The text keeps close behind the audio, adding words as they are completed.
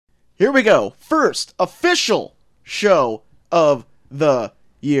Here we go. First official show of the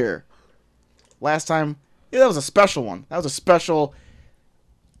year. Last time, that was a special one. That was a special,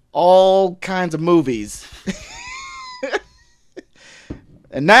 all kinds of movies.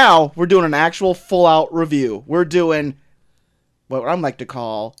 And now, we're doing an actual full-out review. We're doing what I like to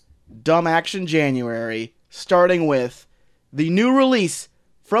call Dumb Action January, starting with the new release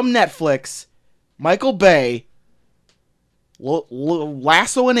from Netflix, Michael Bay,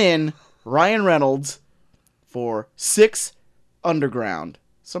 lassoing in Ryan Reynolds for 6 Underground.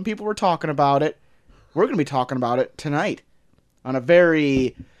 Some people were talking about it. We're going to be talking about it tonight on a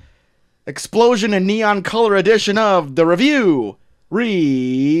very explosion and neon color edition of The Review.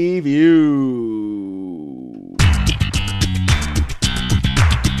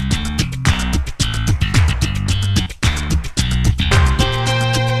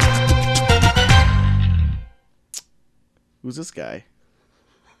 Who's this guy?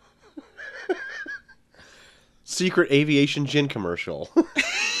 Secret aviation gin commercial.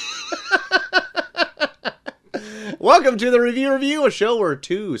 Welcome to the Review, a show where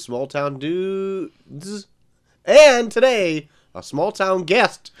two small-town dudes, and today, a small-town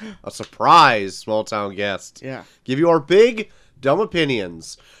guest, a surprise small-town guest. Yeah. Give you our big, dumb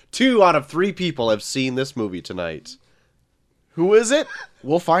opinions. 2 out of 3 people have seen this movie tonight. Who is it?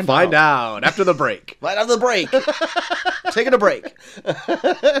 We'll find out after the break. Right after the break. Taking a break.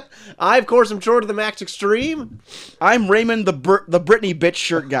 I, of course, am Jordan the Max Extreme. I'm Raymond the Britney bitch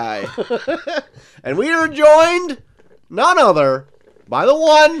shirt guy. And we are joined, none other, by the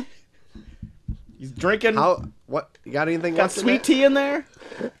one. He's drinking. What? You got anything? Got sweet tea in there?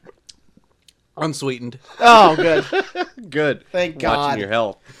 Unsweetened. Oh, good. Good. Thank God. Watching your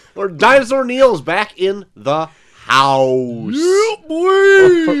health. Or Dinosaur Neil's back in the house. Yeah,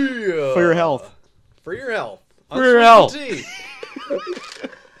 boy. For your health. For your health. For your health. Tea.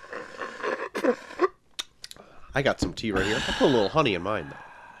 I got some tea right here. I put a little honey in mine,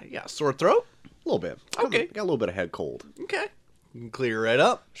 though. You got a sore throat? A little bit. Okay. Got a little bit of head cold. Okay. You can clear right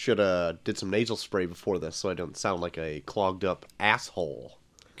up. Should did some nasal spray before this so I don't sound like a clogged up asshole.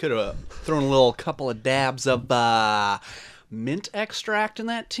 Could have thrown a little couple of dabs of mint extract in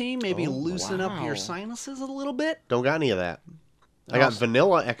that tea. Maybe loosen up your sinuses a little bit. Don't got any of that. I got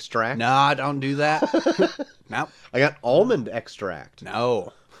vanilla extract. Nah, don't do that. Nope. I got almond extract.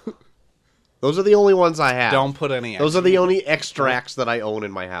 No. Those are the only ones I have. Don't put any Those are the only extracts that I own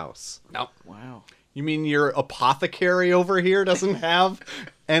in my house. Nope. Wow. You mean your apothecary over here doesn't have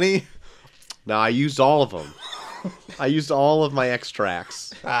any? No, I used all of them. I used all of my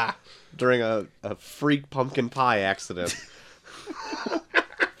extracts during a freak pumpkin pie accident.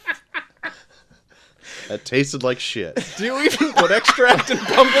 That tasted like shit. Do you even put extract in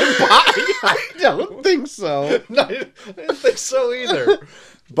pumpkin pie? I don't think so. I didn't think so either.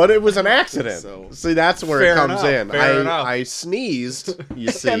 But it was an accident. So. See, that's where Fair it comes enough, in. fair enough. I sneezed, you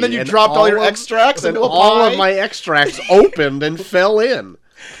see. And then you dropped all your extracts and into a all pie? of my extracts opened and fell in.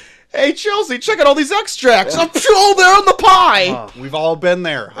 Hey, Chelsea, check out all these extracts. I'm sure they're in the pie. We've all been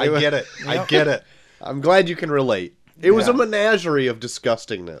there. I get it. I get it. I'm glad you can relate. It was a menagerie of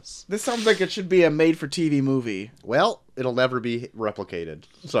disgustingness. This sounds like it should be a made-for-TV movie. Well, it'll never be replicated.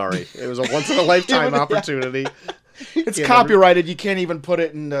 Sorry. It was a once-in-a-lifetime opportunity. It's copyrighted. You can't even put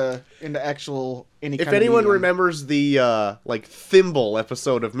it into actual any kind If anyone of medium. remembers the Thimble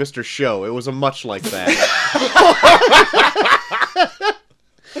episode of Mr. Show, it was a much like that.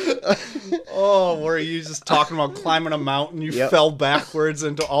 Oh, were you just talking about climbing a mountain? You Yep. fell backwards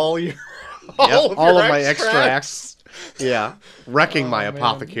into all Yep, of all your of my extracts. extracts. Yeah, wrecking my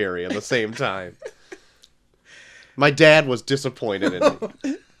apothecary at the same time. My dad was disappointed in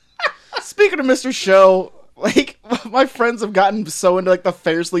me. Speaking of Mr. Show, like, my friends have gotten so into, like, the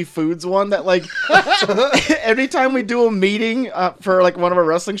Fairsley Foods one that, like, every time we do a meeting for, like, one of our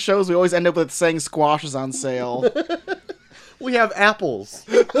wrestling shows, we always end up with saying squash is on sale. We have apples.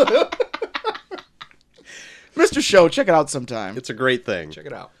 Mr. Show, check it out sometime. It's a great thing. Check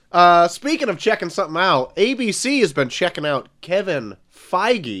it out. Speaking of checking something out, ABC has been checking out Kevin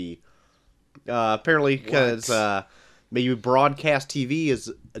Feige. Apparently because maybe broadcast TV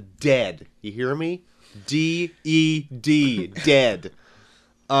is dead. You hear me? D-E-D. Dead.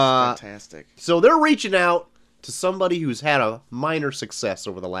 Fantastic. So they're reaching out to somebody who's had a minor success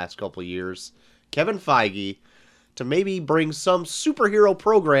over the last couple of years, Kevin Feige, to maybe bring some superhero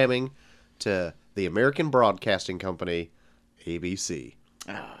programming to the American Broadcasting Company, ABC.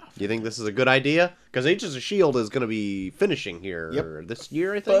 Do you think this is a good idea? Because Agents of S.H.I.E.L.D. is going to be finishing here this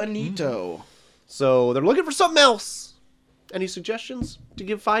year, I think. Bonito. So they're looking for something else. Any suggestions to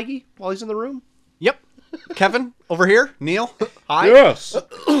give Feige while he's in the room? Yep. Kevin, over here. Neil, hi. Yes.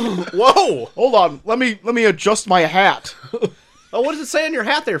 Whoa. Hold on. Let me adjust my hat. Oh, what does it say on your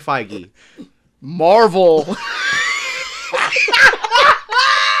hat there, Feige? Marvel.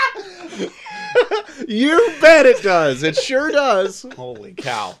 You bet it does. It sure does. Holy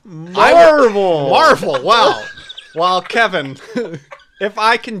cow. Marvel. Marvel, wow. Well, Kevin, if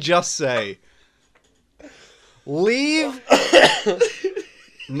I can just say, leave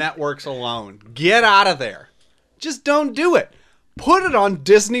networks alone. Get out of there. Just don't do it. Put it on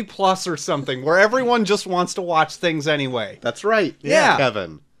Disney Plus or something where everyone just wants to watch things anyway. That's right. Yeah.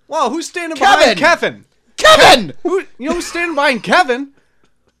 Kevin. Wow, who's standing behind Kevin? Kevin! You know who's standing behind Kevin?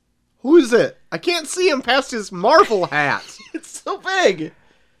 Who is it? I can't see him past his Marvel hat. It's so big.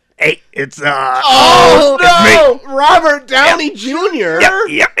 Hey, it's Oh, it's no! Robert Downey Jr.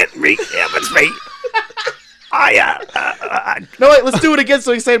 Yep, it's me. Yep, it's me. No, wait, let's do it again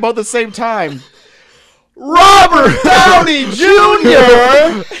so we say it both at the same time. Robert Downey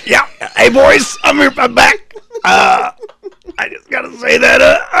Jr. Yeah. Hey, boys, I'm back. I just gotta say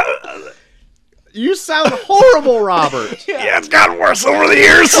that. You sound horrible, Robert. Yeah, it's gotten worse over the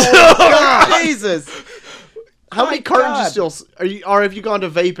years. Jesus. How many My cartons God. you still are you? Or have you gone to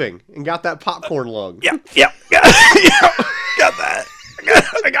vaping and got that popcorn lung? Yep. Got that.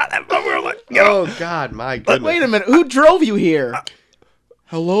 I got that. Oh God, my goodness. Wait a minute. Who drove you here?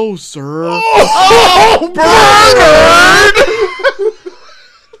 Hello, sir. Oh,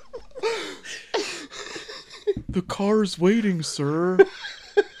 The car's waiting, sir.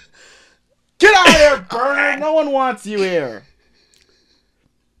 Get out of here, Bernard. No one wants you here.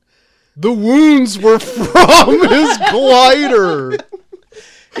 The wounds were from his glider.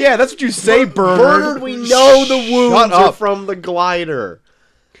 Yeah, that's what you say, Bernard. Bernard, we know the wounds are up. from the glider.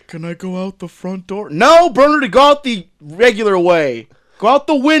 Can I go out the front door? No, Bernard, go out the regular way. Go out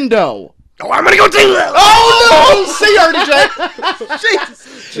the window. Oh, I'm gonna go do that. Oh no! See RDJ.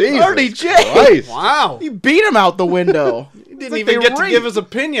 Jesus RDJ. Christ. Wow. He beat him out the window. He didn't even get to give his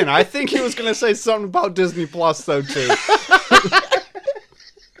opinion. I think he was going to say something about Disney Plus, though, too.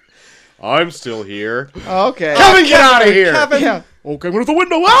 I'm still here. Okay. Kevin, get out of here. Kevin. Yeah. Okay, I'm going to the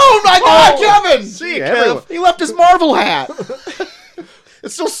window. Oh my God, Kevin! See you, Kev. He left his Marvel hat.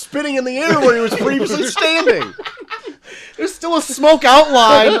 It's still spinning in the air where he was previously standing. There's still a smoke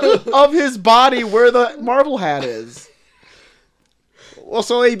outline of his body where the Marvel hat is. Well,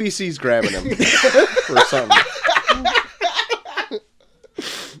 so ABC's grabbing him for something.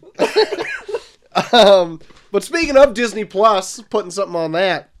 But speaking of Disney Plus, putting something on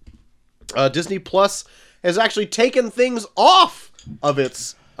that, Disney Plus has actually taken things off of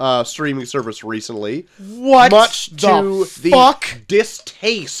its streaming service recently. What Much the to fuck? the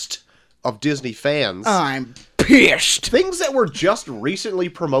distaste of Disney fans. I'm pissed. Things that were just recently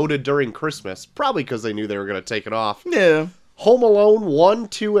promoted during Christmas, probably because they knew they were going to take it off. Yeah. Home Alone 1,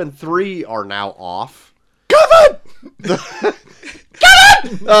 2, and 3 are now off. Kevin! The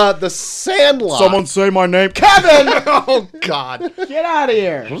Sandlot. Someone say my name. Kevin! Oh, God. Get out of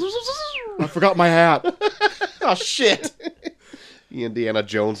here. I forgot my hat. Oh, shit. Indiana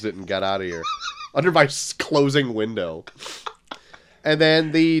Jones didn't get out of here. Under my closing window. And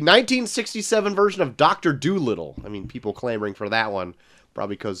then the 1967 version of Dr. Dolittle. I mean, people clamoring for that one.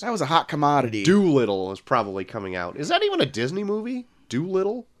 Probably because That was a hot commodity. Dolittle is probably coming out. Is that even a Disney movie?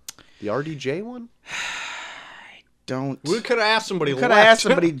 Dolittle? The RDJ one? Don't. We could have asked somebody. Could have asked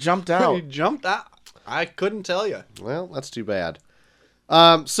him, but he jumped He out. jumped out. I couldn't tell you. Well, that's too bad.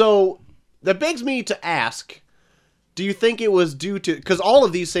 So that begs me to ask, do you think it was due to... Because all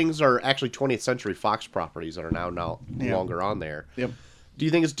of these things are actually 20th Century Fox properties that are now no longer on there. Yep. Do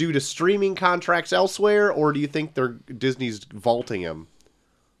you think it's due to streaming contracts elsewhere, or do you think Disney's vaulting him?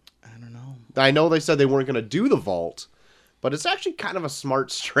 I don't know. I know they said they weren't going to do the vault, but it's actually kind of a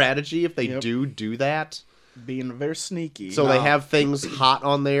smart strategy if they do that. Being very sneaky. So they have things hot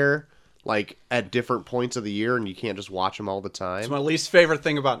on there, like at different points of the year, and you can't just watch them all the time. It's my least favorite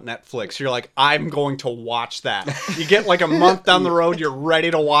thing about Netflix. You're like, I'm going to watch that. You get like a month down the road, you're ready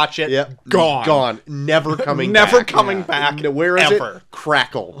to watch it. Yep. Gone. Never coming Never back. coming back. Where is ever. it?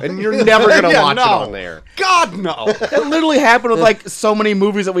 Crackle. And you're never going to Yeah, watch no. it on there. God, no. It literally happened with like so many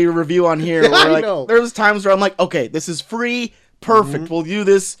movies that we review on here. Where, I like, know. There's times where I'm like, okay, this is free, perfect. We'll do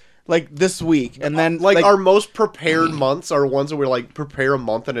this like this week, and then Like our most prepared months are ones that we're like, prepare a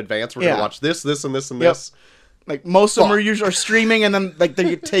month in advance. We're going Yeah. to watch this, this, and this, and Yep. this. like most of them are usually are streaming, and then like they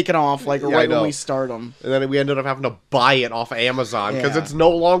get taken off like I right know. when we start them. And then we ended up having to buy it off Amazon because Yeah. it's no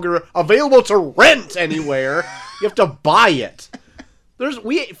longer available to rent anywhere. You have to buy it.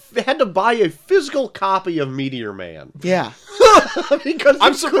 We had to buy a physical copy of Meteor Man. Yeah, because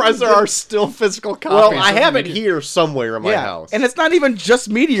I'm you surprised there couldn't are still physical copies. Well, I of have it Meteor- here somewhere in my house. And it's not even just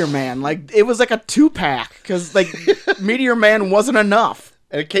Meteor Man. Like, it was like a 2-pack because like Meteor Man wasn't enough.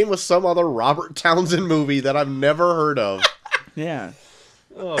 And it came with some other Robert Townsend movie that I've never heard of. Yeah.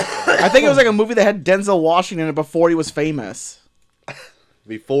 Oh, I think it was like a movie that had Denzel Washington in it before he was famous.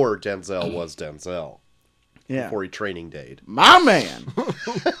 Before Denzel was Denzel. Yeah. Before he training dayed. My man.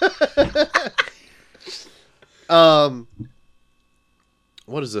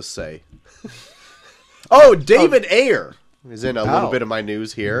 What does this say? Oh, David Ayer is in a little Oh. bit of my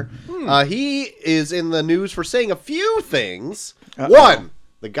news here. He is in the news for saying a few things. Uh-oh. One,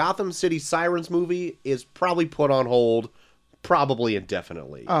 the Gotham City Sirens movie is probably put on hold, probably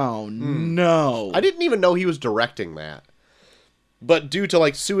indefinitely. Oh, no. I didn't even know he was directing that. But due to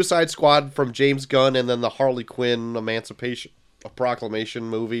like Suicide Squad from James Gunn and then the Harley Quinn Emancipation a Proclamation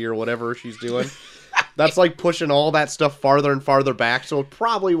movie or whatever she's doing, that's like pushing all that stuff farther and farther back, so it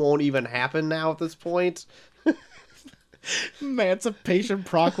probably won't even happen now at this point. Emancipation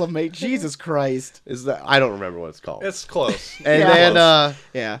Proclamation. Jesus Christ. Is that I don't remember what it's called. It's close. And Yeah. then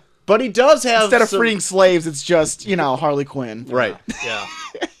Yeah. but he does have Instead of some- freeing slaves, it's just, Harley Quinn. right.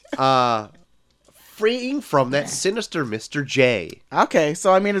 Yeah. Freeing from that sinister Mr. J. Okay,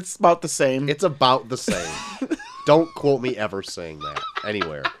 so I mean, it's about the same. It's about the same. Don't quote me ever saying that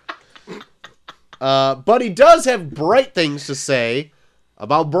anywhere. But he does have bright things to say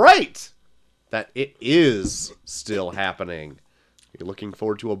about Bright. That it is still happening. You're looking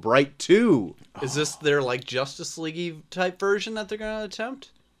forward to a Bright 2. Is this their like Justice League type version that they're gonna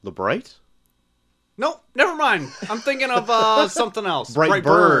attempt? The Bright? Nope, never mind. I'm thinking of something else. Bright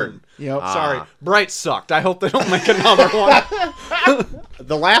Burn. Yep. Sorry, Bright sucked. I hope they don't make another one.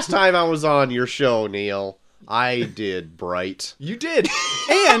 The last time I was on your show, Neil, I did Bright. You did.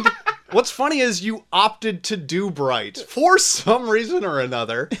 And what's funny is you opted to do Bright for some reason or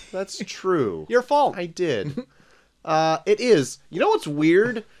another. That's true. Your fault. I did. It is. You know what's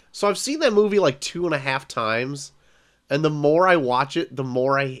weird? So I've seen that movie like 2.5 times, and the more I watch it, the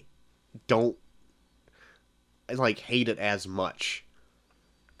more I don't like hate it as much.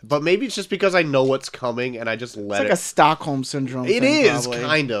 But maybe it's just because I know what's coming and I just It's let like a Stockholm Syndrome It thing, is probably.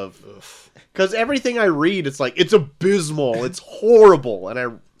 kind of. Because everything I read, it's like, it's abysmal, it's horrible,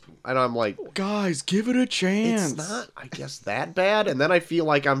 and I'm like, Guys, give it a chance. it's not, I guess, that bad. And then I feel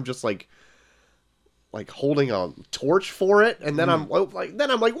like I'm just like holding a torch for it. And then I'm like,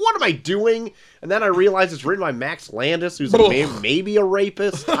 what am I doing? And then I realize it's written by Max Landis, who's maybe a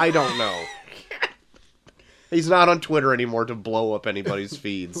rapist. I don't know. He's not on Twitter anymore to blow up anybody's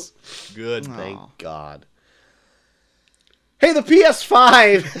feeds. Good. Thank God. Hey, the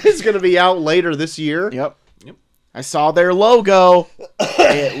PS5 is going to be out later this year. Yep. Yep. I saw their logo.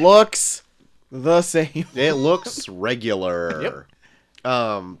 It looks the same. It looks regular.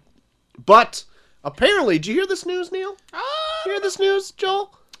 But apparently, did you hear this news, Neil? You hear this news,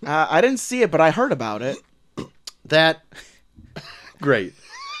 Joel? I didn't see it, but I heard about it. That great.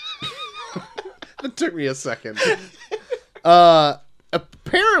 It took me a second.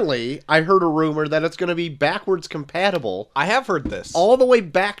 Apparently, I heard a rumor that it's going to be backwards compatible I have heard this. all the way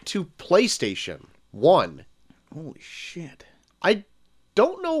back to PlayStation 1. Holy shit. I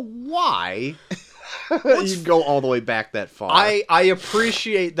don't know why you'd go all the way back that far. I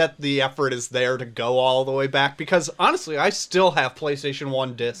appreciate that the effort is there to go all the way back because honestly, I still have PlayStation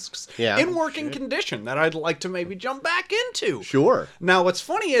 1 discs in working condition that I'd like to maybe jump back into. Sure. Now, what's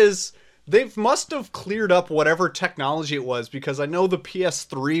funny is they must have cleared up whatever technology it was because I know the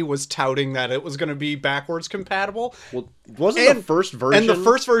PS3 was touting that it was going to be backwards compatible. Well, wasn't the first version? And the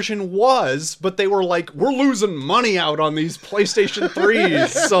first version was, but they were like, we're losing money out on these PlayStation 3s.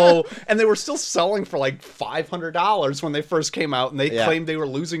 So, and they were still selling for like $500 when they first came out, and they claimed they were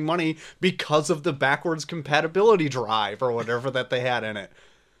losing money because of the backwards compatibility drive or whatever that they had in it.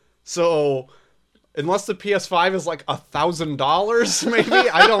 So, unless the PS5 is like $1,000, maybe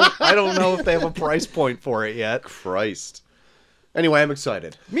I don't know if they have a price point for it yet. Christ. Anyway, I'm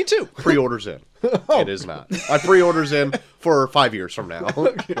excited. Me too. Pre-orders in. It is not. I pre-orders in for 5 years from now,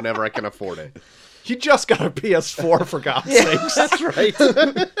 whenever I can afford it. You just got a PS4 for God's sakes. That's right.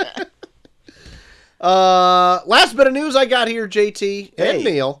 Last bit of news I got here, JT and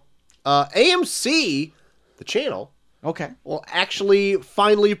Neil. AMC, the channel, Okay. will actually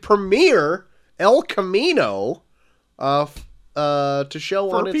finally premiere El Camino to show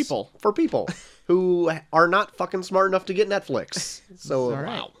For on its, people. for people who are not fucking smart enough to get Netflix. So All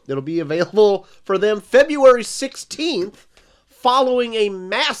right. it'll be available for them February 16th, following a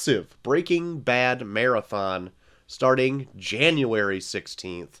massive Breaking Bad marathon starting January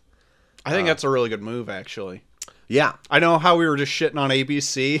 16th. I think that's a really good move, actually. Yeah. I know how we were just shitting on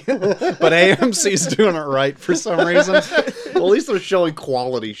ABC, but AMC's doing it right for some reason. Well, at least they're showing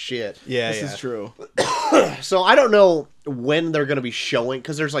quality shit. Yeah, This is true. So I don't know when they're going to be showing,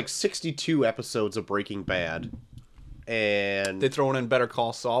 because there's like 62 episodes of Breaking Bad. And They throwing in Better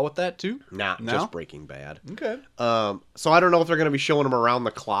Call Saul with that too? not No? just Breaking Bad. Okay. So I don't know if they're going to be showing them around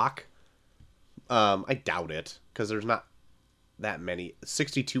the clock. I doubt it, because there's not that many.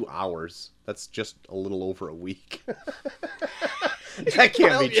 62 hours. That's just a little over a week. That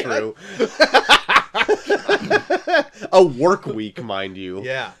can't be true. A work week, mind you.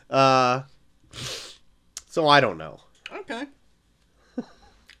 Yeah. So I don't know. Okay.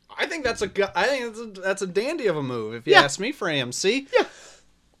 I think that's a dandy of a move, if you Yeah. ask me, for AMC.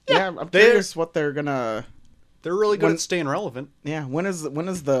 Yeah, I'm curious what they're gonna. They're really good When- at staying relevant. Yeah, when is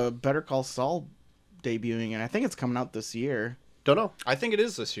the Better Call Saul debuting? And I think it's coming out this year. Don't know. I think it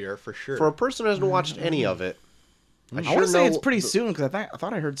is this year, for sure. For a person who hasn't watched any of it, I I sure want to say know it's pretty the- soon because I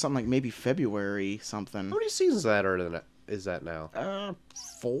thought I heard something like maybe February something. How many seasons is that now?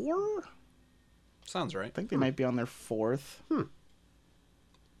 4? Sounds right. I think they might be on their 4th.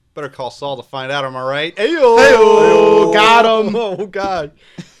 Better call Saul to find out, am I right? Ayo! Ayo! Got him! Oh, God.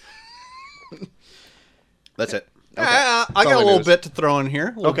 That's it. Okay. I That's got all a the little news. bit to throw in here.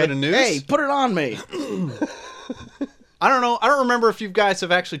 A little Okay. bit of news. Hey, put it on me. I don't know. I don't remember if you guys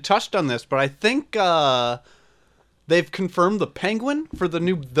have actually touched on this, but I think they've confirmed the Penguin for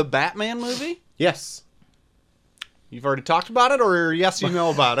the Batman movie. Yes. You've already talked about it, or yes, you know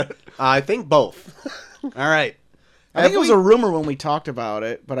about it? I think both. All right. I think it was a rumor when we talked about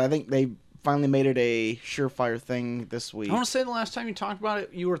it, but I think they finally made it a surefire thing this week. I want to say the last time you talked about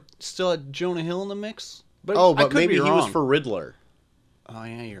it, you were still at Jonah Hill in the mix. But Oh, I but could maybe be he was wrong. for Riddler. Oh,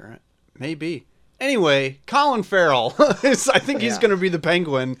 yeah, you're right. Maybe. Anyway, Colin Farrell. I think he's Yeah. going to be the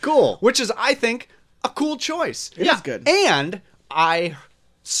Penguin. Cool. Which is, I think, a cool choice. It is good. And I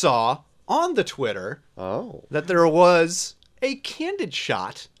saw on the Twitter Oh. that there was a candid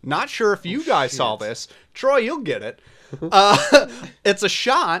shot. Not sure if you guys saw this. Troy, you'll get it. It's a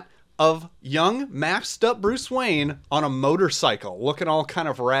shot of young, maxed up Bruce Wayne on a motorcycle, looking all kind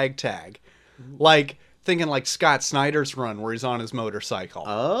of ragtag. Like, thinking like Scott Snyder's run where he's on his motorcycle.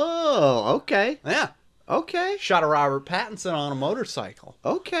 Oh, okay. Yeah. Okay. Shot of Robert Pattinson on a motorcycle.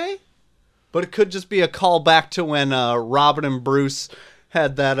 Okay. But it could just be a callback to when Robin and Bruce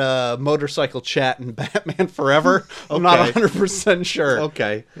had that motorcycle chat in Batman Forever. I'm not Okay. 100% sure.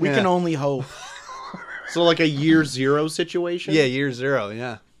 Okay. we Yeah. can only hope. So like a year zero situation? Yeah, year zero,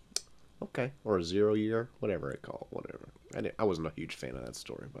 yeah. Okay. Or a 0 year, whatever it called, whatever. I wasn't a huge fan of that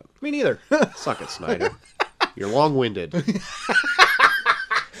story, but Me neither. suck it, Snyder. You're long-winded.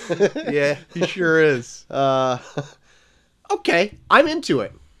 Yeah, he sure is. Okay. I'm into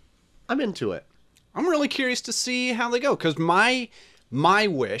it. I'm really curious to see how they go, because my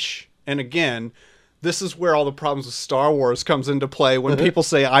wish, and again, this is where all the problems with Star Wars comes into play when people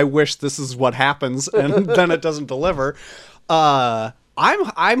say, I wish this is what happens, and then it doesn't deliver.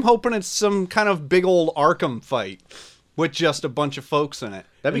 I'm hoping it's some kind of big old Arkham fight with just a bunch of folks in it.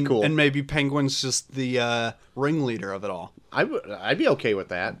 That'd be cool. And maybe Penguin's just the ringleader of it all. I'd be okay with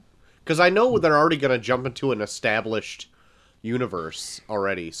that. Because I know they're already going to jump into an established universe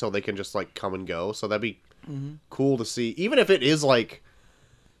already, so they can just, like, come and go. So that'd be cool to see. Even if it is, like,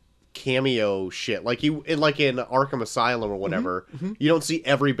 cameo shit. Like, in Arkham Asylum or whatever, you don't see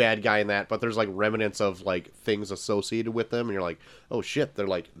every bad guy in that, but there's, like, remnants of, like, things associated with them, and you're like, oh, shit,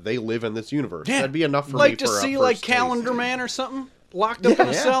 they live in this universe. Yeah. That'd be enough for me Like for to a see, first like, taste. Calendar Man or something? Locked up in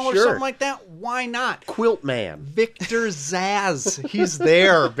a Yeah, cell or sure. something like that? Why not? Quilt Man. Victor Zaz. He's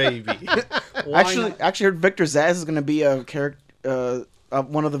there, baby. Why Actually, not? heard Victor Zaz is going to be a character,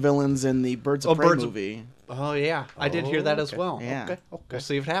 one of the villains in the Birds of Prey Birds of- movie. Oh, yeah. I did hear that as okay. well. Yeah. Okay. We'll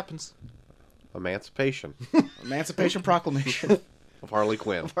see if it happens. Emancipation Emancipation Proclamation. of Harley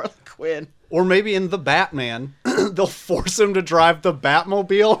Quinn. Harley Quinn. Or maybe in The Batman, they'll force him to drive the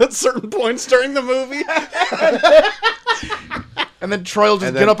Batmobile at certain points during the movie. And then Troy will just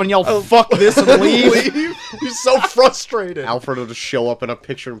And get then- up and yell, fuck this, and leave. He's so frustrated. Alfred will just show up in a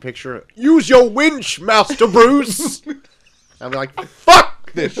picture-in-picture. Use your winch, Master Bruce. I'll be like,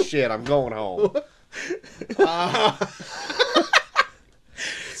 fuck this shit. I'm going home.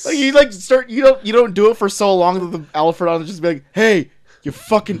 Like, you start. You don't do it for so long that the Alfred will just be like, "Hey, you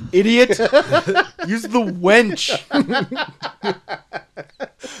fucking idiot! Use the wench."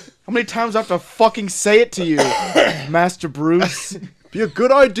 How many times do I have to fucking say it to you, Master Bruce? Be a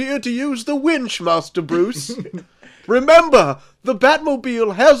good idea to use the winch, Master Bruce. Remember, the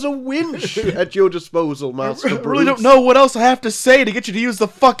Batmobile has a winch at your disposal, Master I Bruce. really don't know what else I have to say to get you to use the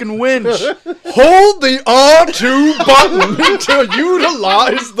fucking winch. Hold the R2 button to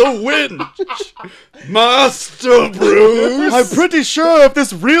utilize the winch. Master Bruce. I'm pretty sure if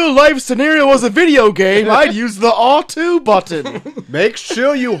this real life scenario was a video game, I'd use the R2 button. Make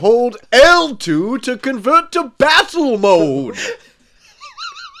sure you hold L2 to convert to battle mode.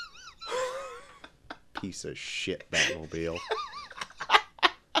 Piece of shit Batmobile.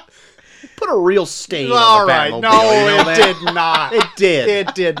 Put a real stain All on the right, Batmobile. no, you know it that? did not. It did.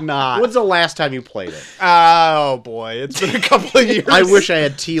 It did not. When's the last time you played it? Oh boy, it's been a couple of years. I wish I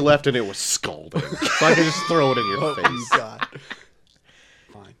had tea left and it was scalding, so I could just throw it in your face. Oh, God.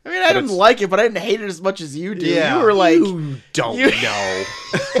 Fine. I mean, I didn't like it, but I didn't hate it as much as you do. Yeah. You were like, You don't know.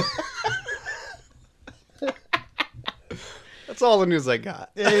 That's all the news I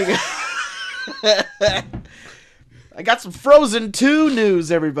got. I got some Frozen 2 news,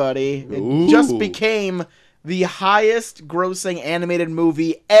 everybody. It Ooh. just became the highest grossing animated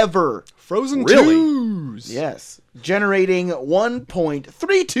movie ever. Frozen Really? 2s. Yes. Generating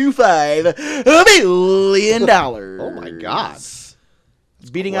 $1.325 billion. Oh my God.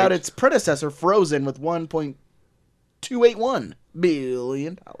 Beating out its predecessor, Frozen, with $1.281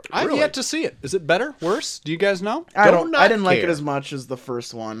 billion. I've Really? yet to see it. Is it better? Worse? Do you guys know? I Don't not didn't like it care. as much as the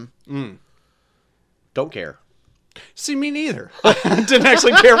first one. Don't care. See, me neither. I didn't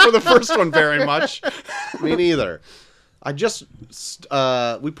actually care for the first one very much. Me neither. I just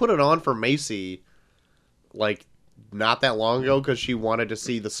we put it on for Macy like not that long ago because she wanted to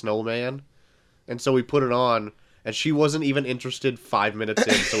see the snowman, and so we put it on, and she wasn't even interested 5 minutes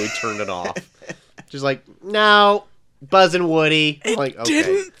in, so we turned it off. She's like, "No, Buzz and Woody." I'm like, okay.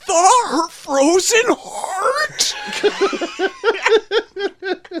 Didn't thaw her frozen heart.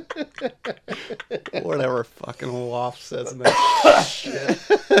 Whatever fucking Wolf says in that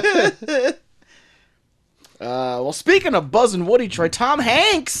shit. Well, speaking of Buzz and Woody, Troy, Tom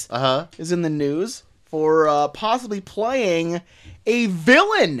Hanks is in the news for possibly playing a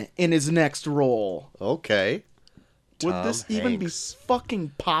villain in his next role. Okay. Would Tom this even be Hanks.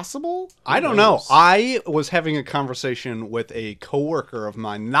 fucking possible? I don't know. I was having a conversation with a coworker of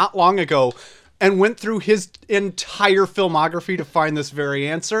mine not long ago and went through his entire filmography to find this very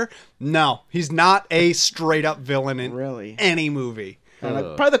answer. No, he's not a straight up villain in Really? any movie. And,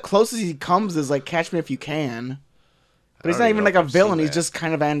 like, probably the closest he comes is like Catch Me If You Can. But he's don't not even even know like if a I've villain. seen He's that. just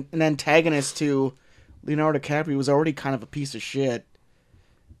kind of an antagonist to Leonardo DiCaprio, who was already kind of a piece of shit.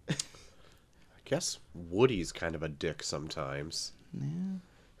 I guess Woody's kind of a dick sometimes.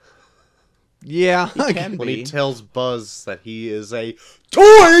 Yeah. He can When be. he tells Buzz that he is a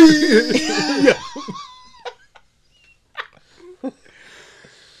toy.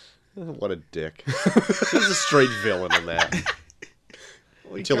 What a dick. He's a straight villain in that.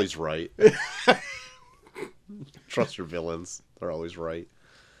 Until he's right. Trust your villains. They're always right.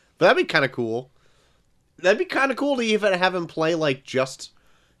 But that'd be kind of cool. That'd be kind of cool to even have him play like just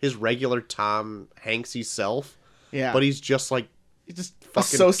his regular Tom Hanksy self. Yeah. But he's just like He's just a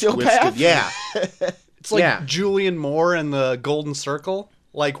fucking sociopath. twisted. Yeah. It's like Yeah. Julian Moore in the Golden Circle,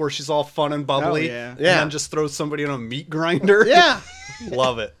 like where she's all fun and bubbly, Oh, yeah. and Yeah. then just throws somebody in a meat grinder. Yeah.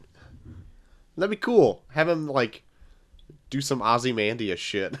 Love it. That'd be cool. Have him like do some Ozymandias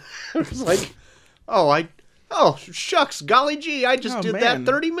shit. It's like, oh shucks, golly gee, I just Oh, did man.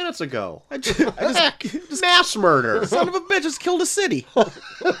 that 30 minutes ago. I Heck, mass murder. son of a bitch just killed a city. You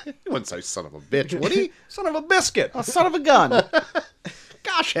wouldn't say son of a bitch, would he? Son of a biscuit. A son of a gun.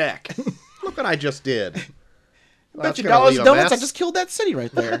 Gosh heck. Look what I just did. Well, Bet that's you gonna dollars leave and a donuts, I mess. just killed that city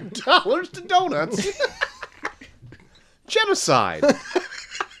right there. Dollars to donuts. Genocide.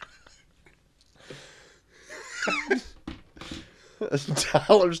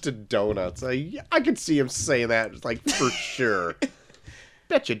 Dollars to donuts. I could see him say that like for sure.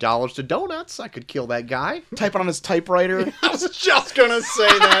 Bet you dollars to donuts, I could kill that guy. Type it on his typewriter. I was just gonna say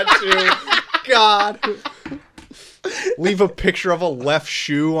that too. God. Leave a picture of a left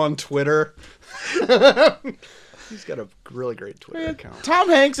shoe on Twitter. He's got a really great Twitter account. Tom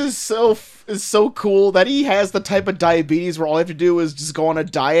Hanks is so cool that he has the type of diabetes where all you have to do is just go on a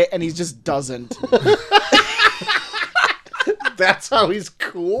diet, and he just doesn't. That's how he's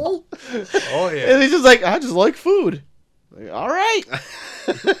cool. Oh yeah. And he's just like, I just like food. Like, all right.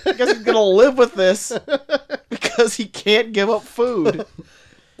 I guess he's gonna live with this because he can't give up food.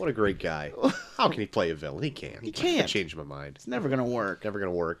 What a great guy. How can he play a villain? He can't. He can't. Change my mind. It's never gonna work. Never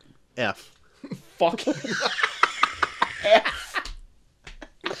gonna work. F. Fuck.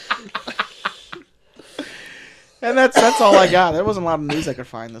 And that's all I got. There wasn't a lot of news I could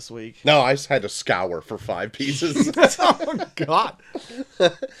find this week. No, I just had to scour for 5 pieces. Oh God.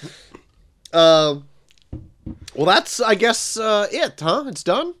 Well, that's, I guess, it, huh? It's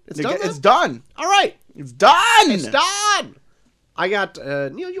done? It's done? It's done. All right. It's done. It's done. I got,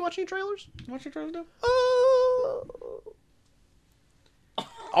 Neil, you watch any trailers? What's your trailer do?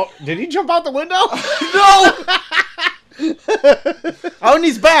 Oh, did he jump out the window? No! Oh, and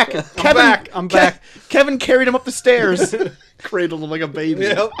he's back. I'm back. Kevin carried him up the stairs. Cradled him like a baby.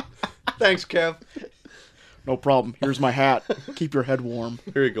 Yep. Thanks, Kev. No problem. Here's my hat. Keep your head warm.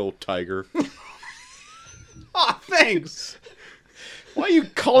 Here you go, tiger. Oh, thanks. Why are you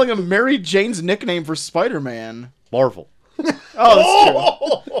calling him Mary Jane's nickname for Spider-Man? Marvel.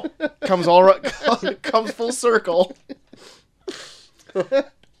 Oh, that's true. Comes all right. Comes full circle.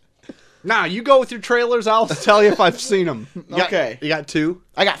 Nah, you go with your trailers. I'll tell you if I've seen them. Okay. You got 2?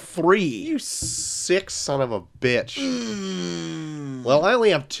 I got 3. You sick son of a bitch. Well, I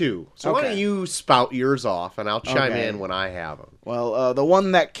only have 2. So why Okay. don't you spout yours off, and I'll chime Okay. in when I have them. Well, the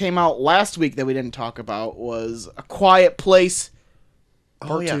one that came out last week that we didn't talk about was A Quiet Place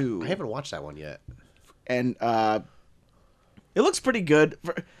Part 2. I haven't watched that one yet. And it looks pretty good.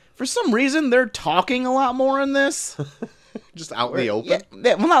 For some reason, they're talking a lot more in this. Just out in the open?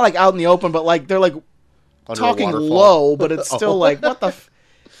 Yeah, well, not like out in the open, but like they're like Under a talking waterfall? low, but it's still Oh. like, what the...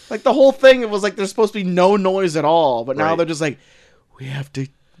 Like, the whole thing, it was like there's supposed to be no noise at all, but now Right. they're just like, we have to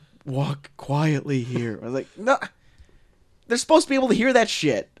walk quietly here. I was like, no. They're supposed to be able to hear that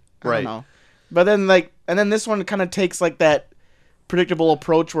shit. I Right. don't know. But then, like, and then this one kind of takes, like, that predictable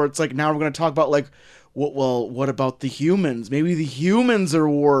approach where it's like, now we're going to talk about, like, what about the humans? Maybe the humans are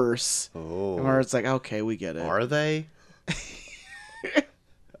worse. Oh. And where it's like, okay, we get it. Are they?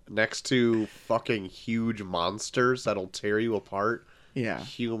 Next to fucking huge monsters that'll tear you apart, Yeah.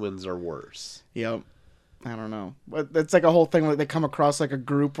 humans are worse. Yep. I don't know. But it's like a whole thing, like they come across like a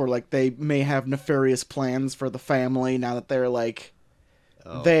group where like they may have nefarious plans for the family now that they're like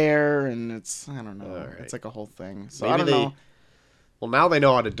there, and it's, I don't know. Alright. It's like a whole thing. So Maybe I don't know. Well, now they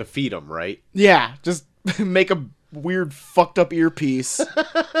know how to defeat them, right? Yeah, just make a weird fucked up earpiece.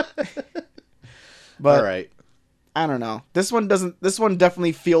 But All right. I don't know. This one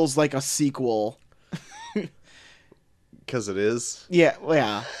definitely feels like a sequel. Because it is. Yeah,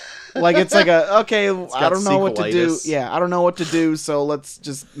 yeah. Like it's like a okay, I got don't know what to do. sequelitis. Yeah, I don't know what to do, so let's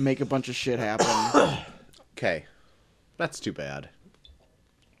just make a bunch of shit happen. Okay. That's too bad.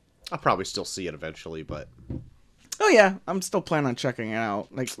 I'll probably still see it eventually, but Oh yeah, I'm still planning on checking it out.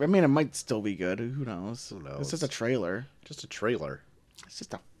 Like, I mean, it might still be good. Who knows? Who knows? It's just a trailer. just a trailer. It's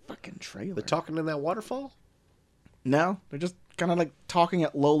just a fucking trailer. They're talking in that waterfall? No, they're just kind of like talking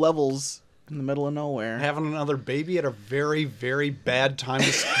at low levels in the middle of nowhere. Having another baby at a very, very bad time,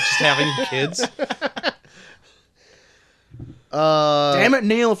 just having kids. Damn it,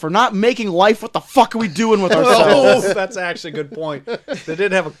 Neil, for not making life. What the fuck are we doing with ourselves? Oh, that's actually a good point. They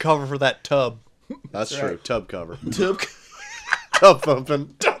did have a cover for that tub. That's true. Tub cover. Tub. Tub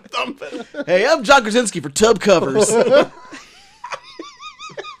thumping. Hey, I'm John Krasinski for Tub Covers.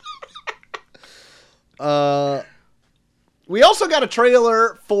 We also got a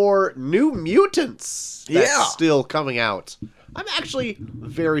trailer for New Mutants. That's Yeah. still coming out. I'm actually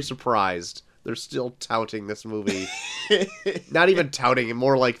very surprised they're still touting this movie. Not even touting it,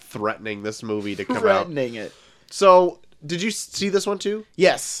 more like threatening this movie to come out. Threatening it. So, did you see this one too?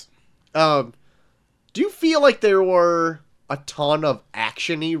 Yes. Do you feel like there were a ton of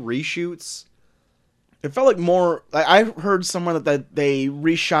action-y reshoots? It felt like more. I heard somewhere that they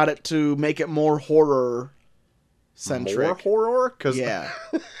reshot it to make it more horror centric. More horror? Cause Yeah.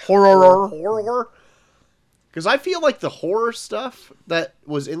 Horror. horror? Because I feel like the horror stuff that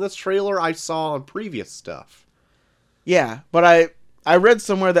was in this trailer I saw on previous stuff. Yeah, but I read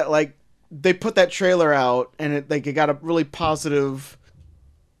somewhere that like they put that trailer out and it got a really positive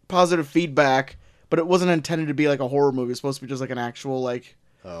feedback, but it wasn't intended to be like a horror movie. It was supposed to be just like an actual like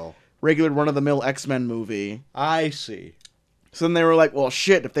Oh. regular run of the mill X-Men movie. I see. So then they were like, well,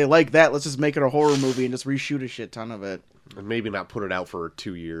 shit, if they like that, let's just make it a horror movie and just reshoot a shit ton of it. And maybe not put it out for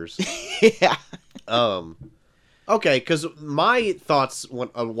 2 years. Yeah. Okay, because my thoughts when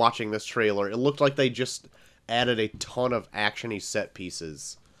watching this trailer, it looked like they just added a ton of action-y set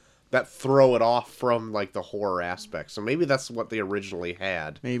pieces that throw it off from like the horror aspect. So maybe that's what they originally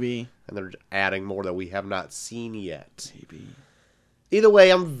had, Maybe. and they're adding more that we have not seen yet. Maybe. Either way,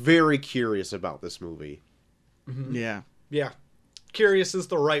 I'm very curious about this movie. Yeah. Yeah. Curious is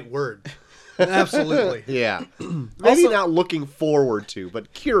the right word. Absolutely. Yeah. Maybe not looking forward to,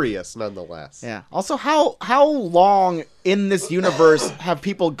 but curious nonetheless. Yeah. Also, how long in this universe have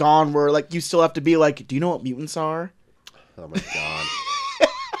people gone where like you still have to be like, do you know what mutants are? Oh my god.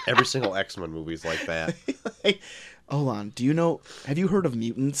 Every single X-Men movie's like that. Like, hold on. Have you heard of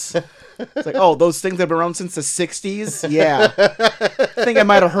mutants? It's like, oh, those things have been around since the 60s? Yeah. I think I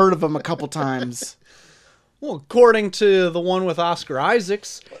might have heard of them a couple times. Well, according to the one with Oscar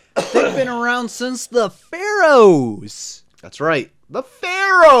Isaacs, they've been around since the pharaohs That's right. The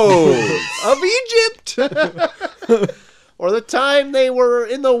Pharaohs! of Egypt. Or the time they were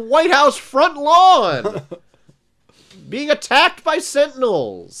in the White House front lawn. Being attacked by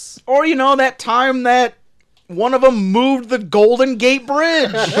sentinels. Or, that time that one of them moved the Golden Gate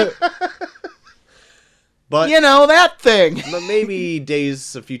Bridge. But that thing. but maybe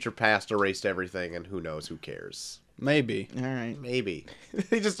Days of Future Past erased everything, and who knows, who cares? Maybe. All right. Maybe.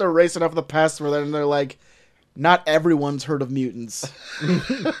 They just erase enough of the past where they're like, not everyone's heard of mutants.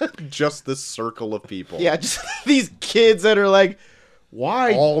 Just this circle of people. Yeah, just these kids that are like,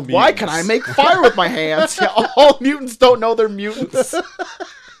 why All can I make fire with my hands? Yeah, all mutants don't know they're mutants.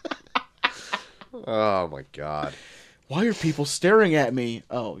 Oh my god. Why are people staring at me?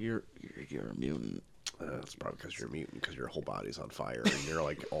 Oh, you're a mutant. That's probably because you're a mutant, because your whole body's on fire, and you're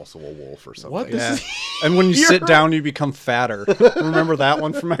like also a wolf or something. What? Yeah. And when you sit down, you become fatter. Remember that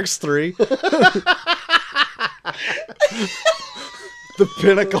one from X3? The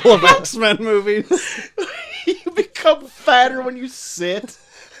pinnacle of X-Men movies. You become fatter when you sit.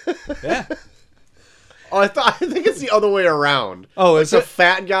 Yeah. Oh, I think it's the other way around. Oh, like is the it?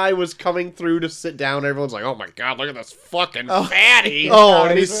 fat guy was coming through to sit down. Everyone's like, "Oh my god, look at this fucking fatty!" Oh,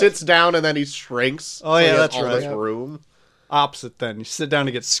 and he is it? sits down and then he shrinks. Oh, so he yeah, has that's all right. This Yep. room. Opposite then. You sit down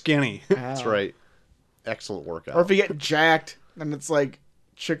to get skinny. That's right. Excellent workout. Or if you get jacked, then it's like,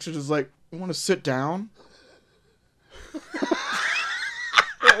 chicks are just like, you want to sit down?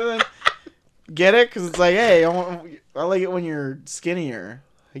 And then, get it? Because it's like, hey, I like it when you're skinnier.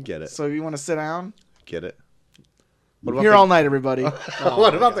 I get it. So you want to sit down? Get it. I'm here all night, everybody.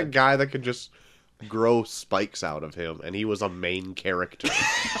 What about the guy that could just grow spikes out of him, and he was a main character?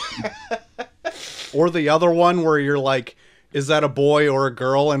 Or the other one where you're like, is that a boy or a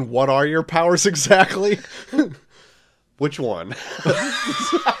girl, and what are your powers exactly? Which one?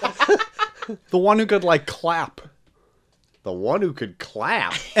 The one who could, like, clap. The one who could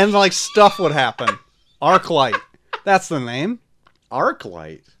clap. And, like, stuff would happen. Arclight. That's the name.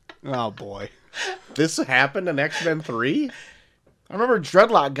 Arclight. Oh, boy. This happened in X-Men 3? I remember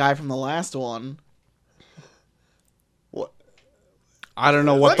Dreadlock guy from the last one. What? I don't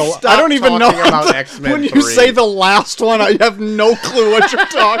know what Let's the... stop I don't even know talking about X-Men When 3. you say the last one, I have no clue what you're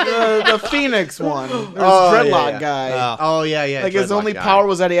talking about. The Phoenix one. There's Oh, Dreadlock yeah. guy. Oh, yeah. Like, his Dreadlock only guy. power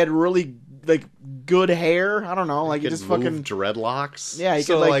was that he had really, like, good hair. I don't know. Like, he Could just move fucking... dreadlocks. Yeah, he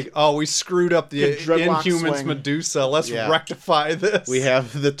So, could, like, oh, we screwed up the get dreadlock Inhumans swing. Medusa. Let's Yeah. rectify this. We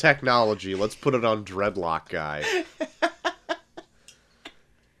have the technology. Let's put it on Dreadlock guy.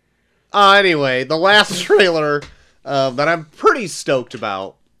 Anyway, the last trailer that I'm pretty stoked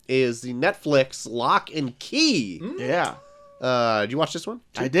about is the Netflix Lock and Key. Yeah. Did you watch this one?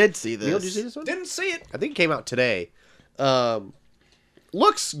 I did see this. Neil, did you see this one? Didn't see it. I think it came out today.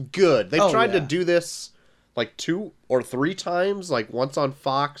 Looks good. They've Oh, tried to yeah. do this like 2 or 3 times, like once on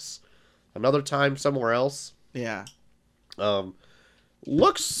Fox, another time somewhere else. Yeah.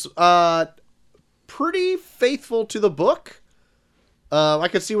 Looks pretty faithful to the book. I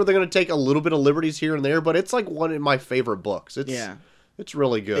could see where they're going to take a little bit of liberties here and there, but it's like one of my favorite books. It's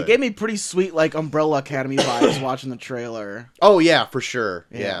really good. It gave me pretty sweet, like, Umbrella Academy vibes watching the trailer. Oh yeah, for sure.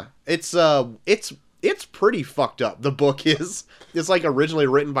 Yeah. Yeah. It's pretty fucked up. The book is. It's like originally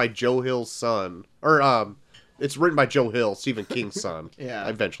written by Joe Hill's son, or it's written by Joe Hill, Stephen King's son. Yeah. I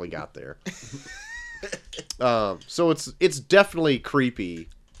eventually got there. So it's definitely creepy,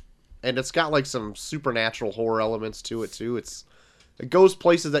 and it's got like some supernatural horror elements to it too. It goes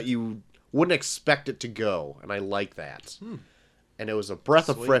places that you wouldn't expect it to go, and I like that. And it was a breath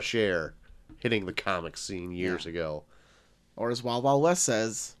of fresh air hitting the comic scene years ago. Or as Wild Wild West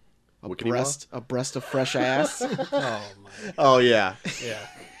says, a Wickedy breast of fresh ass. Oh, my. Oh yeah, Yeah.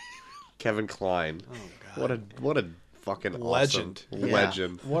 Kevin Kline. Oh, God. What a fucking Legend. awesome Yeah.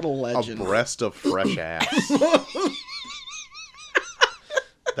 legend. What a legend. A breast of fresh ass.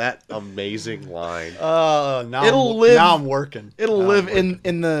 That amazing line. Now It'll live- Now I'm working. It'll Now live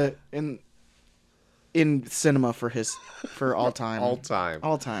I'm in cinema for all time. All time.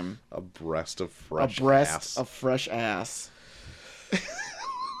 All time. A breast of A fresh breast ass. of fresh ass.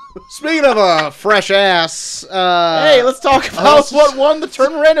 Speaking of fresh ass, Hey, let's talk about what won the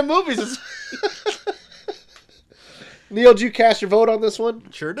Turn Random Movies this week. Neil, did you cast your vote on this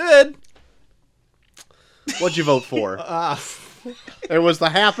one? Sure did. What'd you vote for? It was The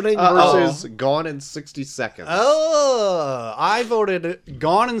Happening versus Gone in 60 Seconds. I voted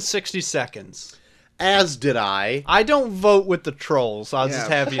Gone in 60 Seconds. As did I. I don't vote with the trolls. I'll just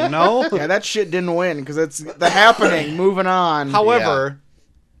have you know. Yeah, that shit didn't win because it's The Happening. Moving on. However,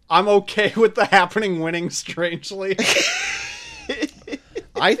 I'm okay with The Happening winning, strangely.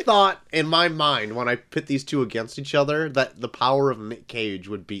 I thought in my mind when I pit these two against each other that The Power of Nick Cage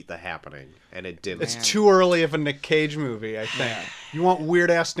would beat The Happening, and it didn't. It's too early of a Nick Cage movie, I think. You want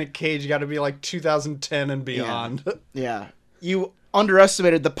weird-ass Nick Cage, you got to be like 2010 and beyond. Yeah. You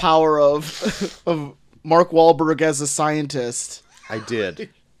underestimated the power of Mark Wahlberg as a scientist I did.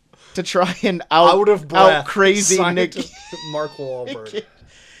 to try and Out of breath. out crazy Nick. Scientist Mark Wahlberg.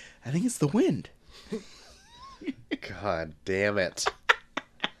 I think it's the wind. God damn it.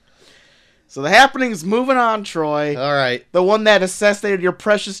 So The Happening's moving on, Troy. All right. The one that assassinated your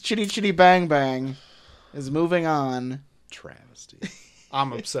precious Chitty Chitty Bang Bang is moving on. Travesty.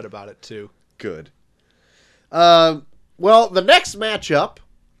 I'm upset about it, too. Good. Well, the next matchup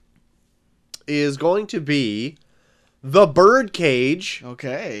is going to be The Birdcage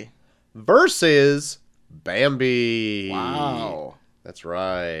Okay. versus Bambi. Wow. That's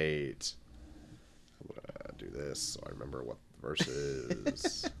right. I'm going to do this so I remember what the verse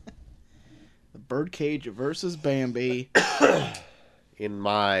is. The Birdcage versus Bambi. In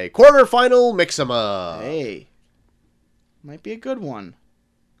my quarterfinal mix-em-up. Hey. Might be a good one.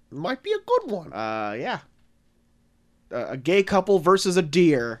 Might be a good one. Yeah. A gay couple versus a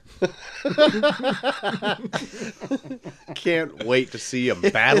deer. Can't wait to see them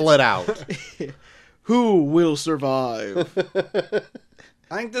battle it out. Who will survive?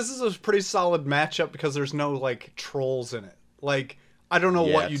 I think this is a pretty solid matchup because there's no, like, trolls in it. Like, I don't know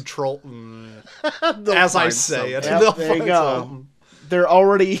what Yet. you troll... They'll as I find say it. something. Yep, They'll there you find go. something. They're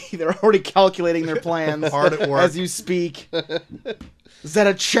already calculating their plans Hard at work. as you speak. Is that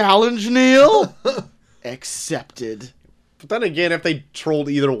a challenge, Neil? Accepted. But then again, if they trolled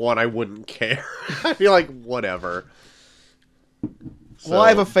either one, I wouldn't care. I'd be like, whatever. Well, I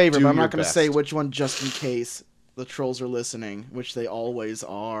have a So, favor, do but I'm your not going to best. say which one just in case the trolls are listening, which they always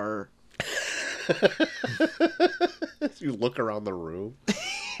are. You look around the room.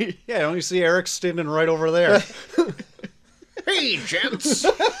 Yeah, don't you see Eric standing right over there? Hey, gents!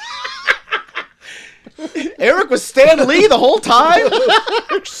 Eric was Stan Lee the whole time?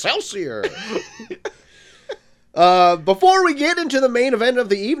 Excelsior! Before we get into the main event of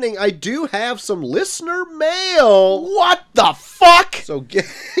the evening, I do have some listener mail. What the fuck? So get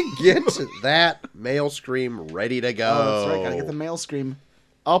that mail scream ready to go. Oh, that's right. Gotta get the mail scream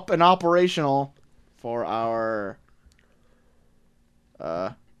up and operational for our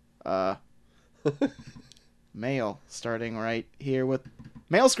mail. Starting right here with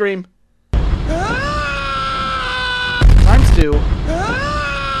mail scream. Times 2.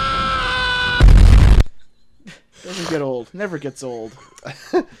 Doesn't get old. Never gets old.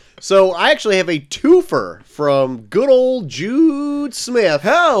 So I actually have a twofer from good old Jude Smith.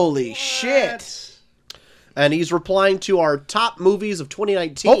 Holy shit. And he's replying to our top movies of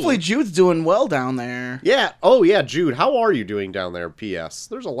 2019. Hopefully Jude's doing well down there. Yeah. Oh, yeah, Jude. How are you doing down there? P.S.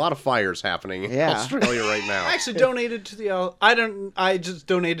 There's a lot of fires happening in Yeah. Australia right now. I actually donated to the... I just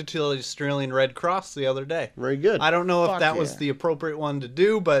donated to the Australian Red Cross the other day. Very good. I don't know if Fuck that was yeah. the appropriate one to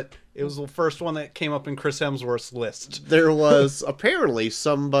do, but it was the first one that came up in Chris Hemsworth's list. There was apparently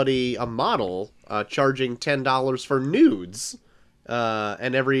somebody, a model, charging $10 for nudes.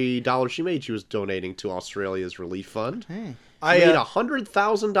 And every dollar she made, she was donating to Australia's relief fund. Hey. I Made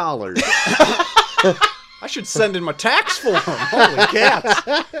 $100,000. I should send in my tax form. Holy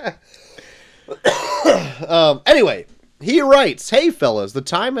cats. Anyway, he writes, "Hey fellas, the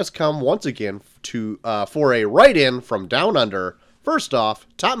time has come once again to for a write-in from Down Under. First off,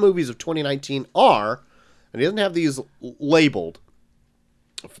 top movies of 2019 are," and he doesn't have these labeled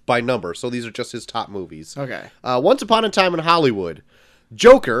by number, so these are just his top movies. Okay. Once Upon a Time in Hollywood,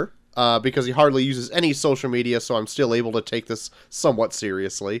 Joker, because he hardly uses any social media, so I'm still able to take this somewhat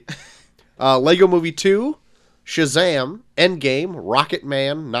seriously. Lego Movie 2, Shazam, Endgame, Rocket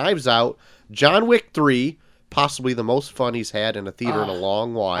Man, Knives Out, John Wick 3, possibly the most fun he's had in a theater in a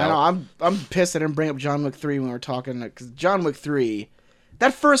long while. I know, I'm pissed I didn't bring up John Wick 3 when we were talking, because John Wick 3,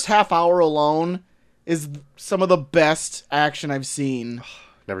 that first half hour alone is some of the best action I've seen.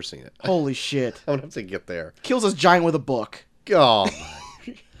 Never seen it. Holy shit. I'm gonna have to get there. Kills this giant with a book. Oh.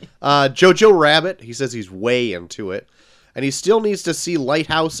 Jojo Rabbit, he says he's way into it. And he still needs to see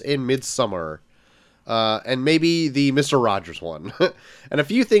Lighthouse in Midsummer. And maybe the Mr. Rogers one. And a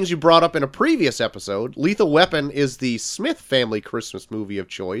few things you brought up in a previous episode. Lethal Weapon is the Smith family Christmas movie of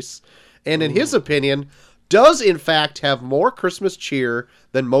choice. And in his opinion, does in fact have more Christmas cheer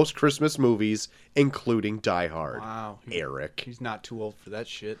than most Christmas movies, including Die Hard. Wow. Eric. He's not too old for that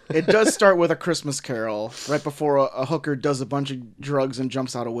shit. It does start with A Christmas Carol, right before a hooker does a bunch of drugs and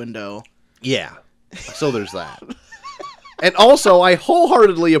jumps out a window. Yeah. So there's that. And also, I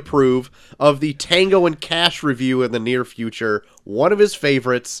wholeheartedly approve of the Tango and Cash review in the near future. One of his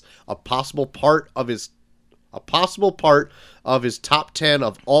favorites, a possible part of his top 10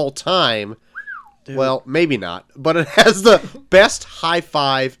 of all time. Dude. Well, maybe not, but it has the best high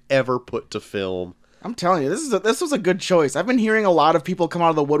five ever put to film. I'm telling you, this was a good choice. I've been hearing a lot of people come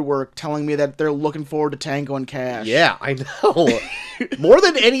out of the woodwork telling me that they're looking forward to Tango and Cash. Yeah, I know. More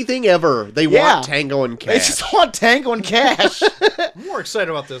than anything ever, they want Tango and They Cash. just want Tango and Cash. I'm more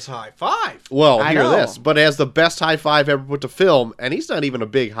excited about this high five. Well, I hear know. this, but it has the best high five ever put to film, and he's not even a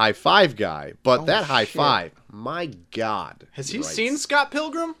big high five guy, but Oh, that high shit. five, my God. Has he writes. seen Scott